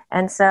time?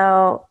 And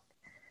so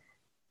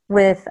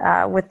with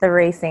the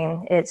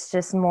racing, it's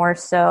just more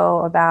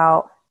so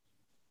about,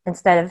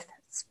 instead of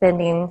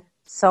spending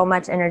so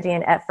much energy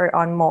and effort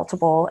on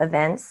multiple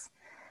events,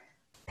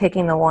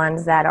 picking the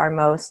ones that are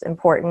most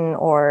important,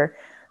 or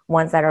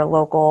ones that are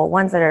local,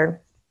 ones that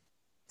are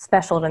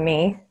special to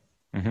me,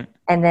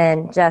 and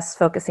then just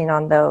focusing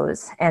on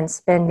those and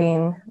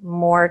spending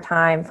more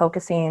time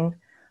focusing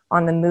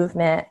on the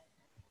movement.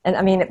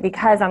 And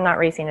because I'm not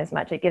racing as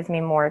much, it gives me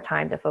more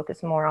time to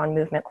focus more on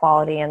movement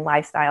quality and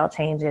lifestyle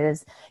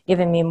changes,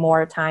 giving me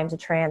more time to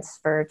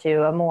transfer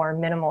to a more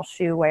minimal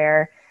shoe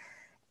wear,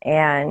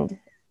 and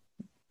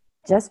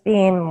just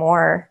being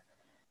more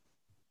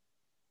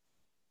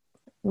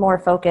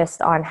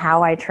focused on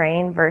how I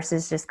train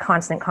versus just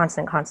constant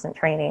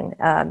training,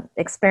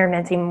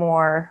 experimenting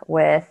more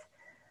with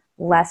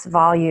less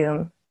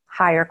volume,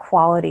 higher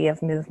quality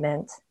of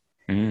movement,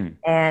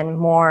 and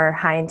more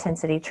high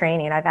intensity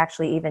training. I've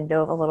actually even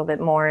dove a little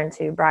bit more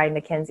into Brian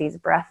McKenzie's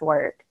breath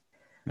work.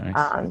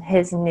 Nice.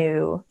 His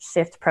new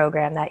shift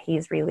program that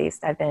he's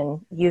released. I've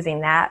been using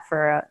that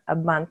for a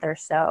month or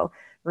so,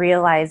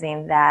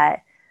 realizing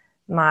that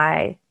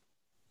my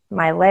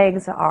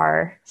legs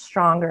are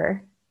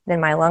stronger than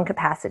my lung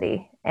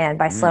capacity. And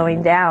by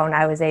slowing down,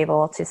 I was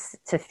able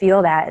to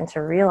feel that and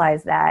to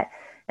realize that.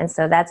 And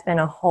so that's been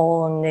a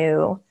whole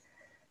new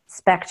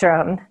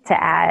spectrum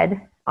to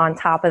add on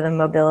top of the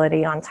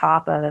mobility, on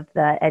top of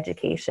the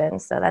education.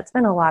 So that's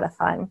been a lot of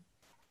fun.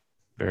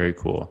 Very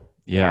cool.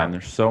 Yeah. And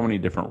there's so many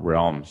different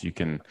realms you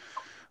can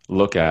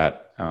look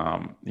at,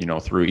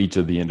 through each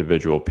of the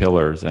individual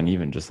pillars, and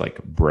even just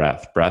like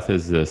breath. Breath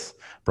is this,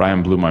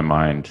 Brian blew my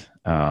mind.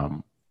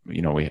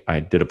 I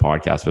did a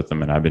podcast with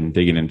him, and I've been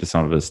digging into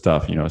some of his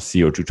stuff,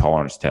 CO2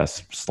 tolerance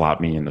tests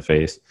slapped me in the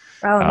face.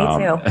 Oh,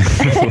 me too.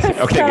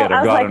 Okay, so, good.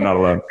 I'm glad I'm not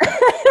alone.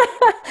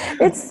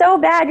 It's so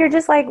bad. You're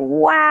just like,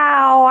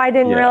 wow, I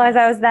didn't realize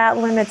I was that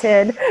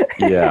limited.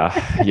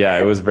 Yeah.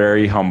 It was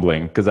very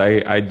humbling, because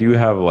I do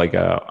have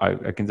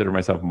I consider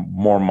myself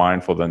more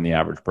mindful than the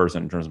average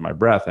person in terms of my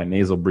breath. I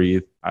nasal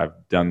breathe. I've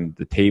done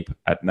the tape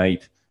at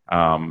night.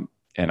 And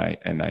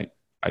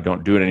I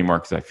don't do it anymore,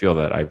 because I feel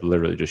that I've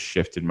literally just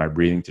shifted my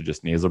breathing to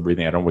just nasal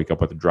breathing. I don't wake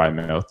up with a dry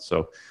mouth.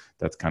 So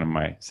that's kind of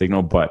my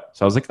signal.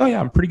 So I was like, oh yeah,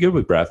 I'm pretty good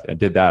with breath. I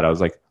did that. I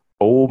was like,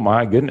 oh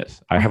my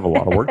goodness, I have a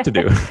lot of work to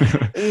do.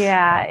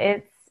 Yeah,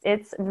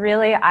 it's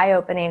really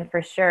eye-opening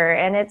for sure.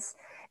 And it's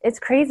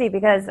crazy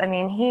because,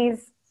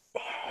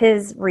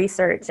 his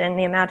research and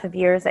the amount of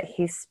years that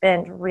he's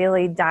spent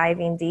really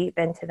diving deep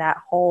into that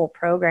whole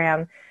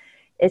program,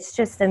 it's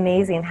just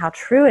amazing how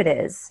true it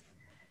is.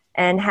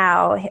 And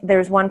how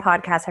there's one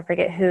podcast, I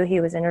forget who he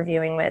was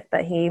interviewing with,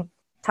 but he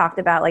talked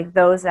about like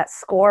those that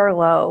score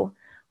low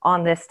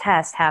on this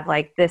test have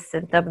like this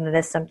symptom and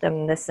this symptom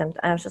and this symptom.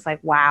 And I was just like,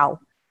 wow,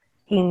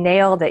 he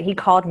nailed it. He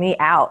called me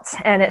out.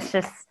 And it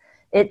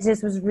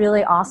just was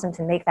really awesome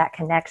to make that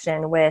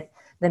connection with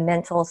the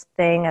mental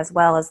thing as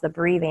well as the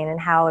breathing, and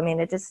how,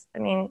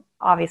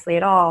 obviously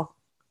it all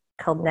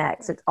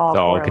connects. It's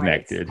all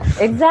connected.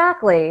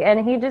 Exactly.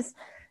 And he just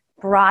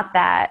brought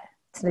that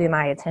to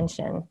my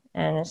attention.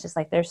 And it's just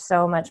like, there's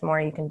so much more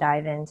you can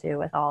dive into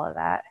with all of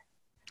that.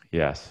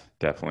 Yes,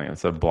 definitely.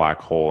 It's a black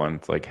hole. And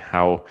it's like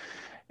how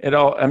it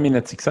all,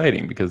 it's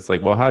exciting, because it's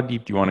like, well, how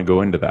deep do you want to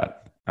go into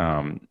that?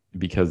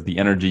 Because the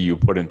energy you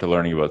put into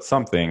learning about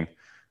something,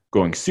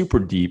 going super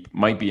deep,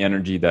 might be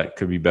energy that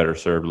could be better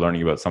served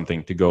learning about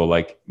something to go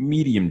like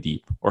medium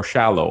deep or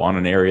shallow on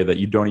an area that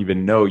you don't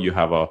even know you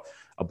have a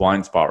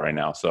blind spot right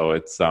now. So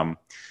it's, and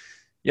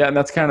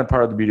that's kind of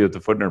part of the beauty of the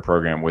Foot Nerd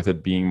program, with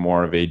it being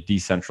more of a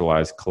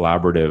decentralized,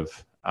 collaborative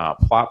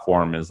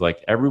platform, is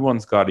like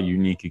everyone's got a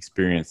unique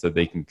experience that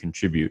they can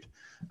contribute.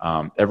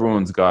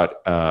 Everyone's got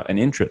an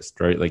interest,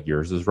 right? Like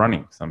yours is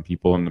running. Some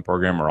people in the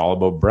program are all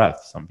about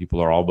breath. Some people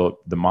are all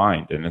about the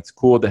mind. And it's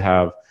cool to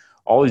have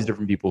all these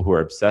different people who are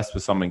obsessed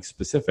with something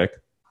specific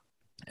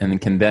and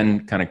can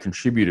then kind of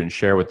contribute and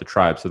share with the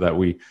tribe, so that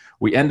we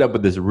end up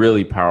with this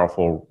really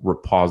powerful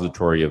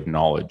repository of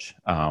knowledge,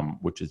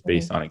 which is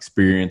based on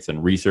experience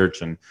and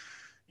research. And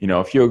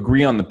if you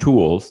agree on the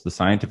tools, the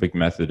scientific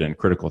method and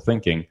critical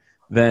thinking,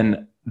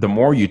 then the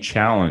more you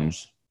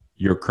challenge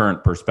your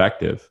current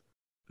perspective,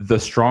 the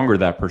stronger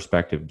that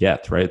perspective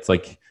gets, right? It's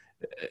like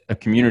a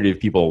community of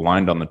people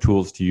aligned on the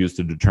tools to use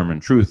to determine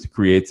truth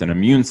creates an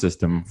immune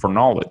system for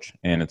knowledge.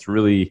 And it's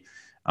really,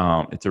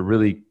 it's a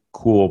really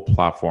cool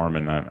platform.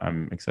 And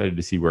I'm excited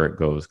to see where it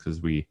goes, because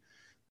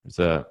it's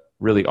a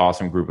really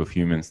awesome group of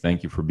humans.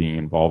 Thank you for being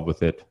involved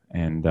with it.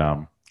 And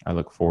I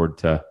look forward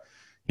to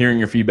hearing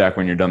your feedback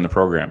when you're done the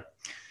program.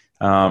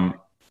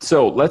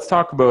 So let's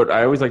talk about,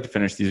 I always like to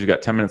finish these. We've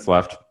got 10 minutes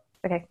left.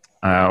 Okay.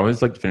 I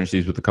always like to finish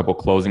these with a couple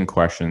closing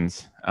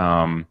questions.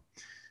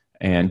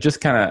 And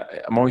just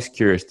I'm always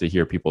curious to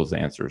hear people's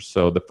answers.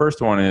 So the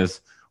first one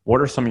is, what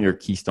are some of your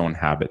keystone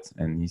habits?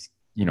 And these,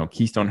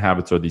 keystone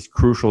habits are these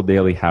crucial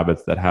daily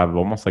habits that have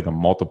almost like a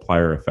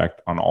multiplier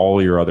effect on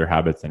all your other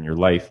habits in your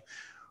life.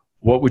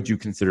 What would you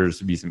consider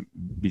to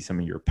be some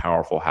of your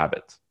powerful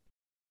habits?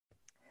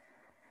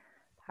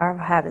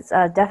 Powerful habits.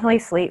 Definitely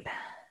sleep.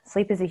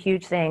 Sleep is a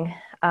huge thing.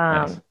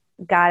 Nice.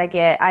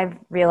 I've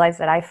realized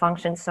that I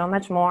function so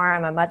much more.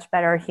 I'm a much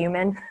better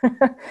human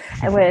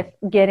with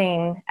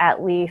getting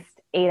at least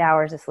 8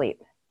 hours of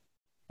sleep,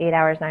 8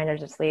 hours, 9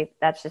 hours of sleep.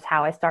 That's just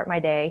how I start my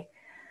day.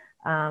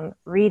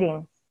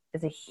 Reading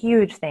is a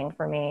huge thing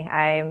for me.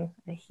 I'm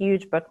a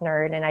huge book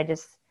nerd, and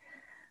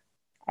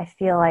I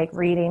feel like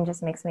reading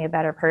just makes me a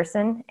better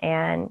person,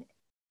 and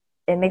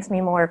it makes me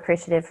more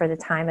appreciative for the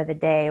time of the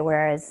day.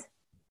 Whereas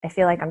I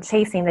feel like I'm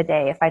chasing the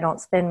day if I don't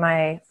spend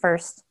my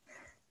first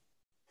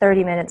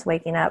 30 minutes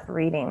waking up,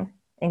 reading,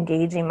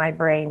 engaging my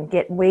brain,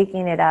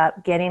 waking it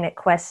up, getting it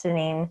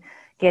questioning,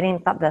 getting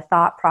the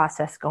thought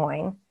process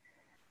going.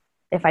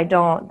 If I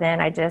don't, then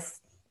I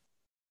just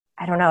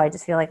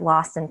feel like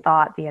lost in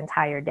thought the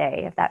entire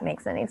day, if that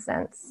makes any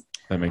sense.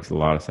 That makes a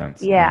lot of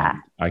sense. Yeah.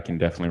 And I can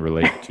definitely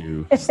relate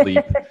to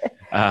sleep,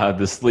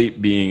 the sleep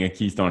being a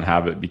keystone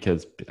habit,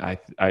 because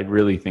I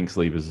really think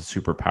sleep is a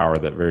superpower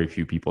that very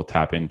few people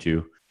tap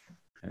into.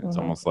 And it's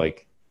almost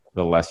like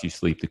the less you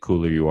sleep, the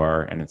cooler you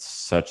are. And it's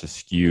such a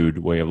skewed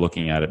way of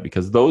looking at it,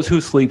 because those who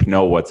sleep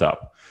know what's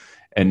up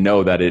and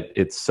know that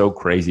it's so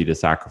crazy to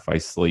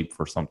sacrifice sleep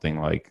for something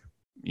like,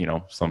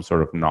 some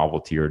sort of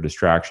novelty or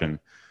distraction.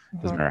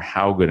 Doesn't matter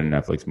how good a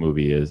Netflix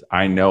movie is.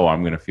 I know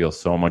I'm going to feel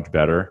so much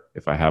better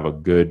if I have a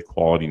good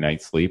quality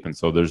night's sleep. And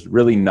so there's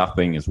really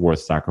nothing is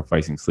worth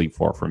sacrificing sleep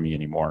for me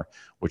anymore,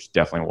 which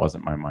definitely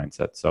wasn't my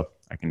mindset. So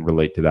I can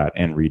relate to that,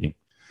 and reading.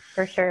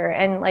 For sure.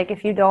 And like,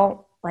 if you don't,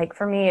 like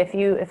for me,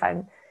 if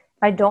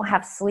I don't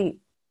have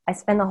sleep, I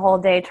spend the whole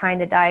day trying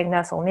to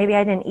diagnose, well, maybe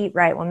I didn't eat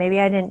right. Well, maybe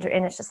I didn't.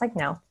 And it's just like,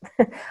 no,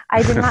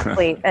 I did not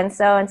sleep. And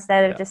so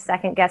instead of just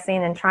second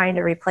guessing and trying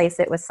to replace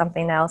it with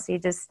something else,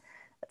 it's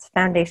a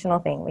foundational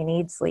thing. We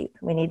need sleep.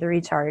 We need to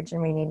recharge,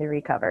 and we need to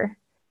recover.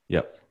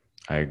 Yep.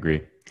 I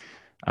agree.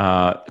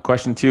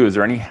 Question 2, is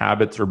there any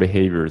habits or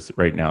behaviors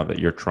right now that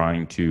you're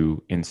trying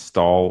to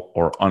install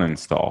or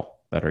uninstall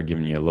that are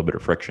giving you a little bit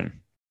of friction?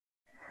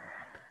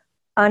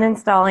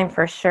 Uninstalling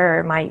for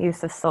sure my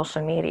use of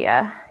social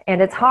media. And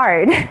it's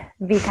hard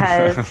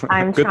because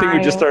I'm Good thing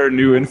we just started a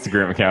new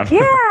Instagram account. Yeah,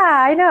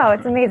 I know.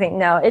 It's amazing.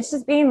 No, it's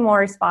just being more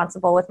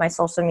responsible with my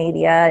social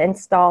media,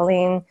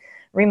 installing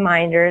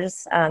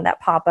reminders that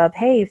pop up.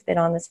 Hey, you've been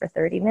on this for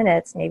 30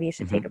 minutes. Maybe you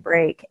should take a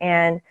break.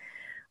 And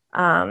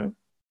a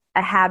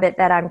habit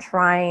that I'm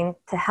trying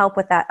to help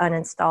with that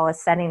uninstall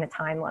is setting a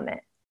time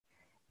limit.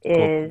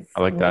 Cool.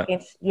 I like that.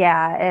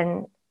 Yeah.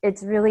 And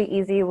it's really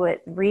easy with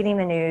reading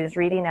the news,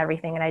 reading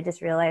everything. And I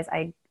just realized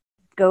I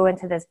go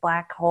into this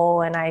black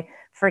hole and I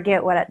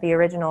forget what the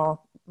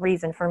original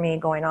reason for me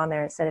going on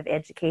there. Instead of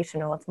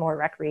educational, it's more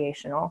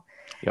recreational.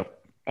 Yep.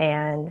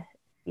 And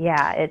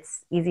yeah,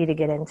 it's easy to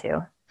get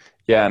into.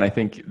 Yeah, and I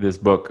think this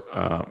book,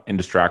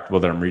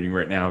 Indistractable, that I'm reading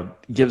right now,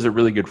 gives a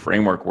really good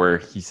framework where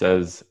he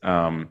says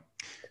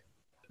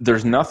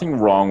there's nothing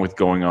wrong with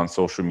going on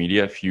social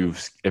media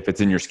if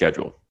it's in your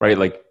schedule, right?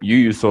 Like, you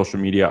use social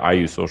media, I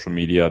use social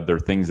media. There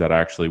are things that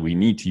actually we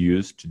need to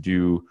use to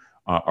do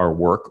our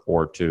work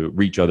or to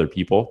reach other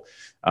people.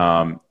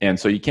 And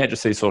so you can't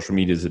just say social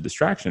media is a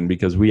distraction,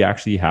 because we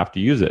actually have to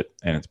use it,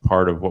 and it's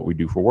part of what we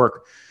do for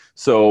work.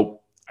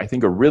 So I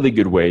think a really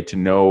good way to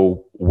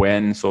know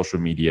when social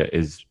media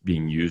is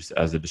being used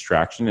as a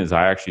distraction is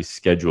I actually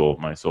schedule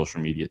my social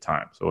media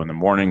time. So in the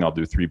morning, I'll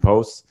do 3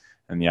 posts.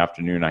 In the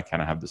afternoon, I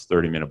kind of have this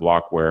 30-minute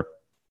block where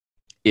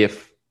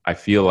if I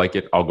feel like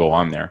it, I'll go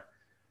on there.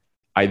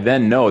 I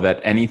then know that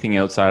anything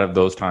outside of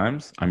those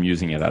times, I'm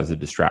using it as a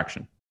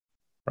distraction,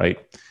 right?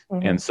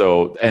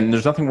 Mm-hmm. And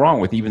there's nothing wrong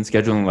with even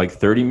scheduling like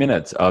 30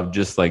 minutes of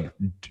just like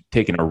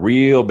taking a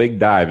real big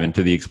dive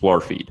into the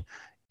Explore feed.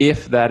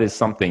 If that is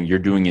something you're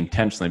doing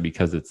intentionally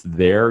because it's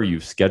there,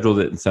 you've scheduled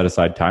it and set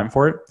aside time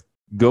for it,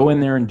 go in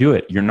there and do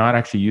it. You're not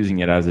actually using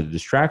it as a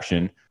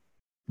distraction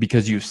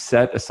because you've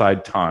set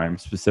aside time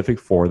specific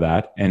for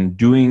that, and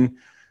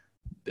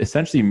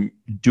essentially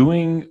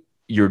doing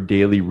your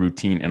daily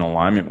routine in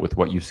alignment with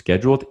what you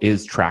scheduled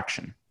is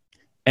traction.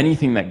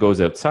 Anything that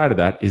goes outside of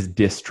that is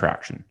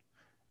distraction.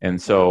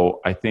 And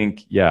so I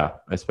think, yeah,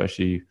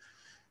 especially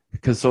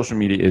because social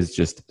media is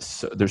just,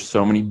 there's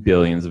so many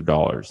billions of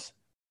dollars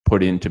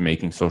put into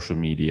making social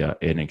media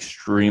an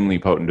extremely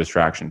potent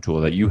distraction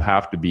tool that you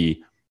have to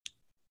be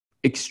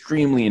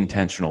extremely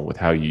intentional with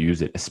how you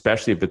use it,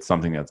 especially if it's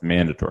something that's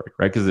mandatory,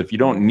 right? Because if you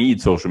don't need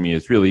social media,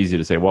 it's really easy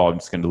to say, well, I'm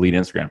just going to delete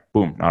Instagram.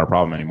 Boom, not a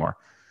problem anymore.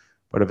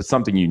 But if it's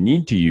something you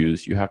need to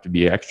use, you have to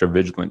be extra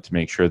vigilant to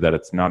make sure that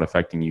it's not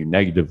affecting you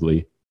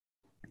negatively,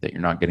 that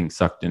you're not getting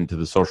sucked into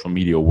the social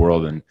media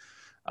world and,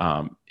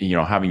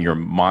 having your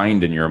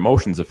mind and your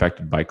emotions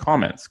affected by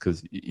comments.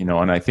 Because,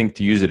 and I think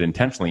to use it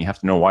intentionally, you have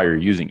to know why you're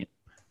using it.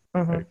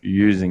 Mm-hmm. If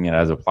you're using it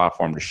as a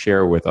platform to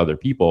share with other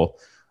people,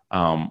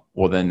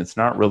 well, then it's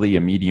not really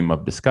a medium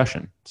of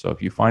discussion. So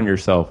if you find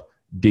yourself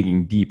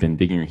digging deep and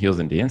digging your heels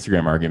into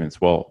Instagram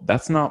arguments, well,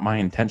 that's not my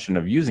intention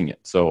of using it.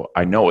 So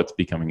I know it's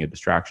becoming a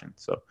distraction.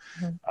 So,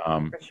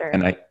 for sure.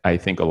 And I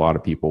think a lot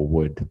of people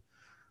would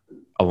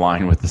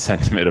align with the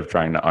sentiment of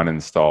trying to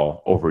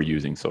uninstall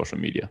overusing social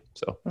media.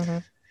 So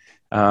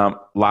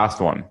last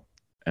one,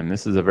 and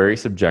this is a very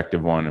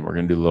subjective one, and we're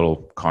going to do a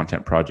little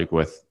content project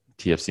with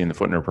TFC and the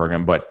Foot Nerd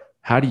program, but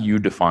how do you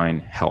define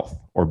health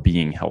or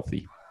being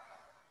healthy?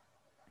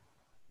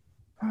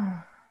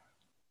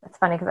 It's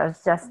funny because I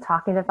was just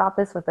talking about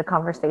this with the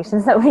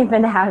conversations that we've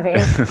been having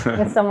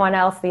with someone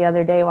else the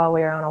other day while we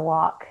were on a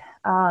walk.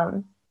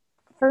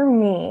 For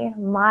me,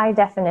 my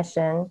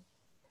definition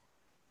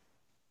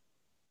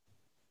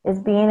is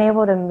being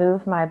able to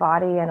move my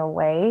body in a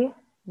way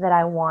that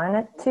I want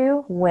it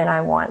to when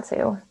I want to,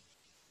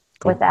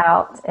 cool,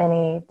 without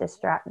any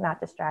not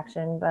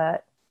distraction,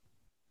 but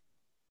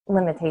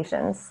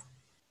limitations.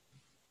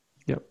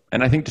 Yep.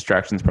 And I think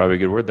distraction is probably a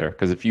good word there,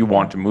 because if you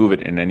want to move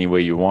it in any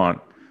way you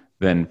want,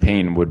 then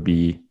pain would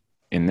be,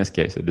 in this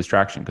case, a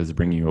distraction because it's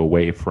bringing you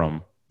away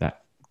from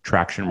that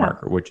traction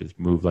marker, which is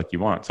move like you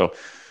want. So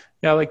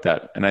yeah, I like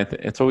that. And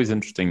it's always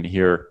interesting to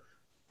hear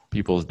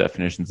people's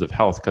definitions of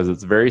health because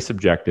it's very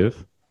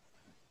subjective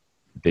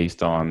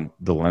based on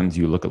the lens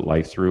you look at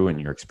life through and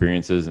your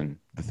experiences and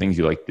the things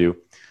you like to do.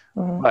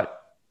 Mm-hmm.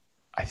 But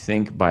I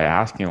think by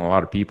asking a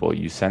lot of people,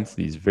 you sense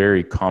these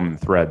very common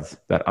threads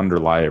that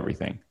underlie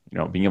everything.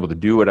 Being able to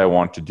do what I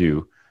want to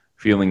do,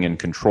 feeling in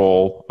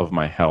control of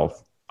my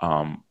health,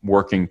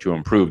 working to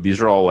improve.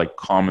 These are all like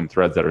common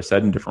threads that are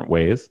said in different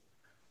ways,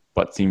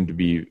 but seem to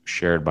be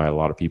shared by a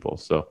lot of people.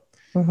 So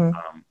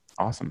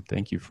awesome.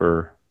 Thank you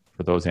for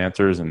those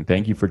answers. And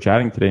thank you for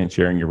chatting today and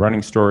sharing your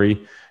running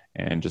story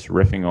and just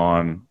riffing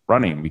on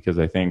running, because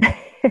I think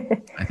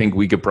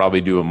we could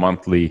probably do a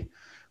monthly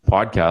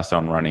podcast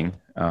on running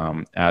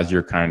as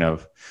you're kind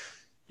of,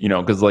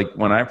 because like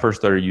when I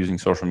first started using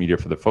social media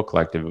for the Foot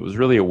Collective, it was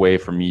really a way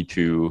for me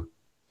to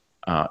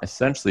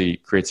essentially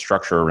create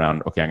structure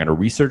around, okay, I'm going to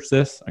research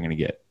this. I'm going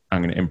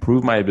to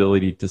improve my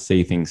ability to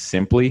say things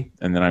simply.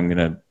 And then I'm going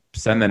to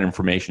send that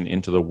information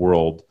into the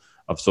world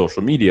of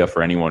social media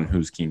for anyone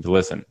who's keen to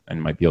listen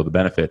and might be able to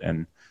benefit.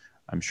 And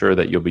I'm sure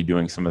that you'll be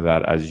doing some of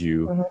that as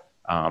you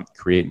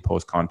create and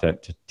post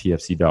content to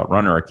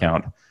tfc.runner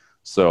account.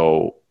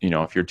 So,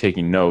 if you're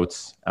taking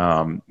notes,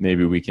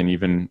 maybe we can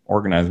even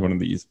organize one of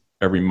these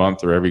every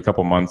month or every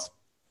couple months.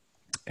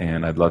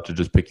 And I'd love to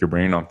just pick your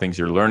brain on things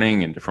you're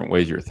learning and different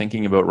ways you're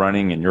thinking about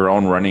running and your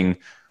own running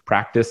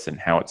practice and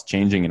how it's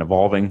changing and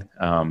evolving.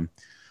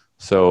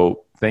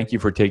 So thank you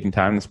for taking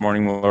time this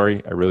morning,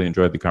 Lori. I really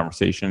enjoyed the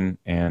conversation.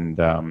 And,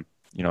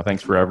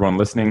 thanks for everyone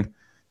listening.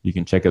 You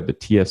can check out the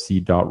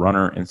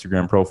tfc.runner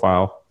Instagram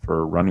profile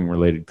for running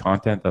related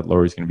content that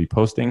Lori's going to be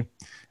posting.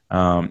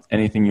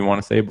 Anything you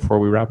want to say before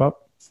we wrap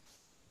up?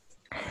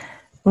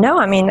 No,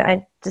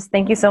 I just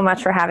thank you so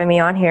much for having me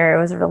on here.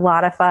 It was a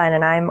lot of fun,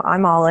 and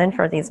I'm all in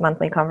for these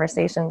monthly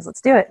conversations.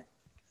 Let's do it.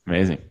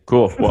 Amazing.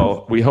 Cool.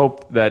 Well, we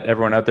hope that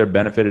everyone out there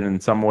benefited in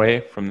some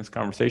way from this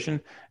conversation,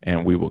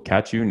 and we will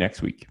catch you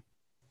next week.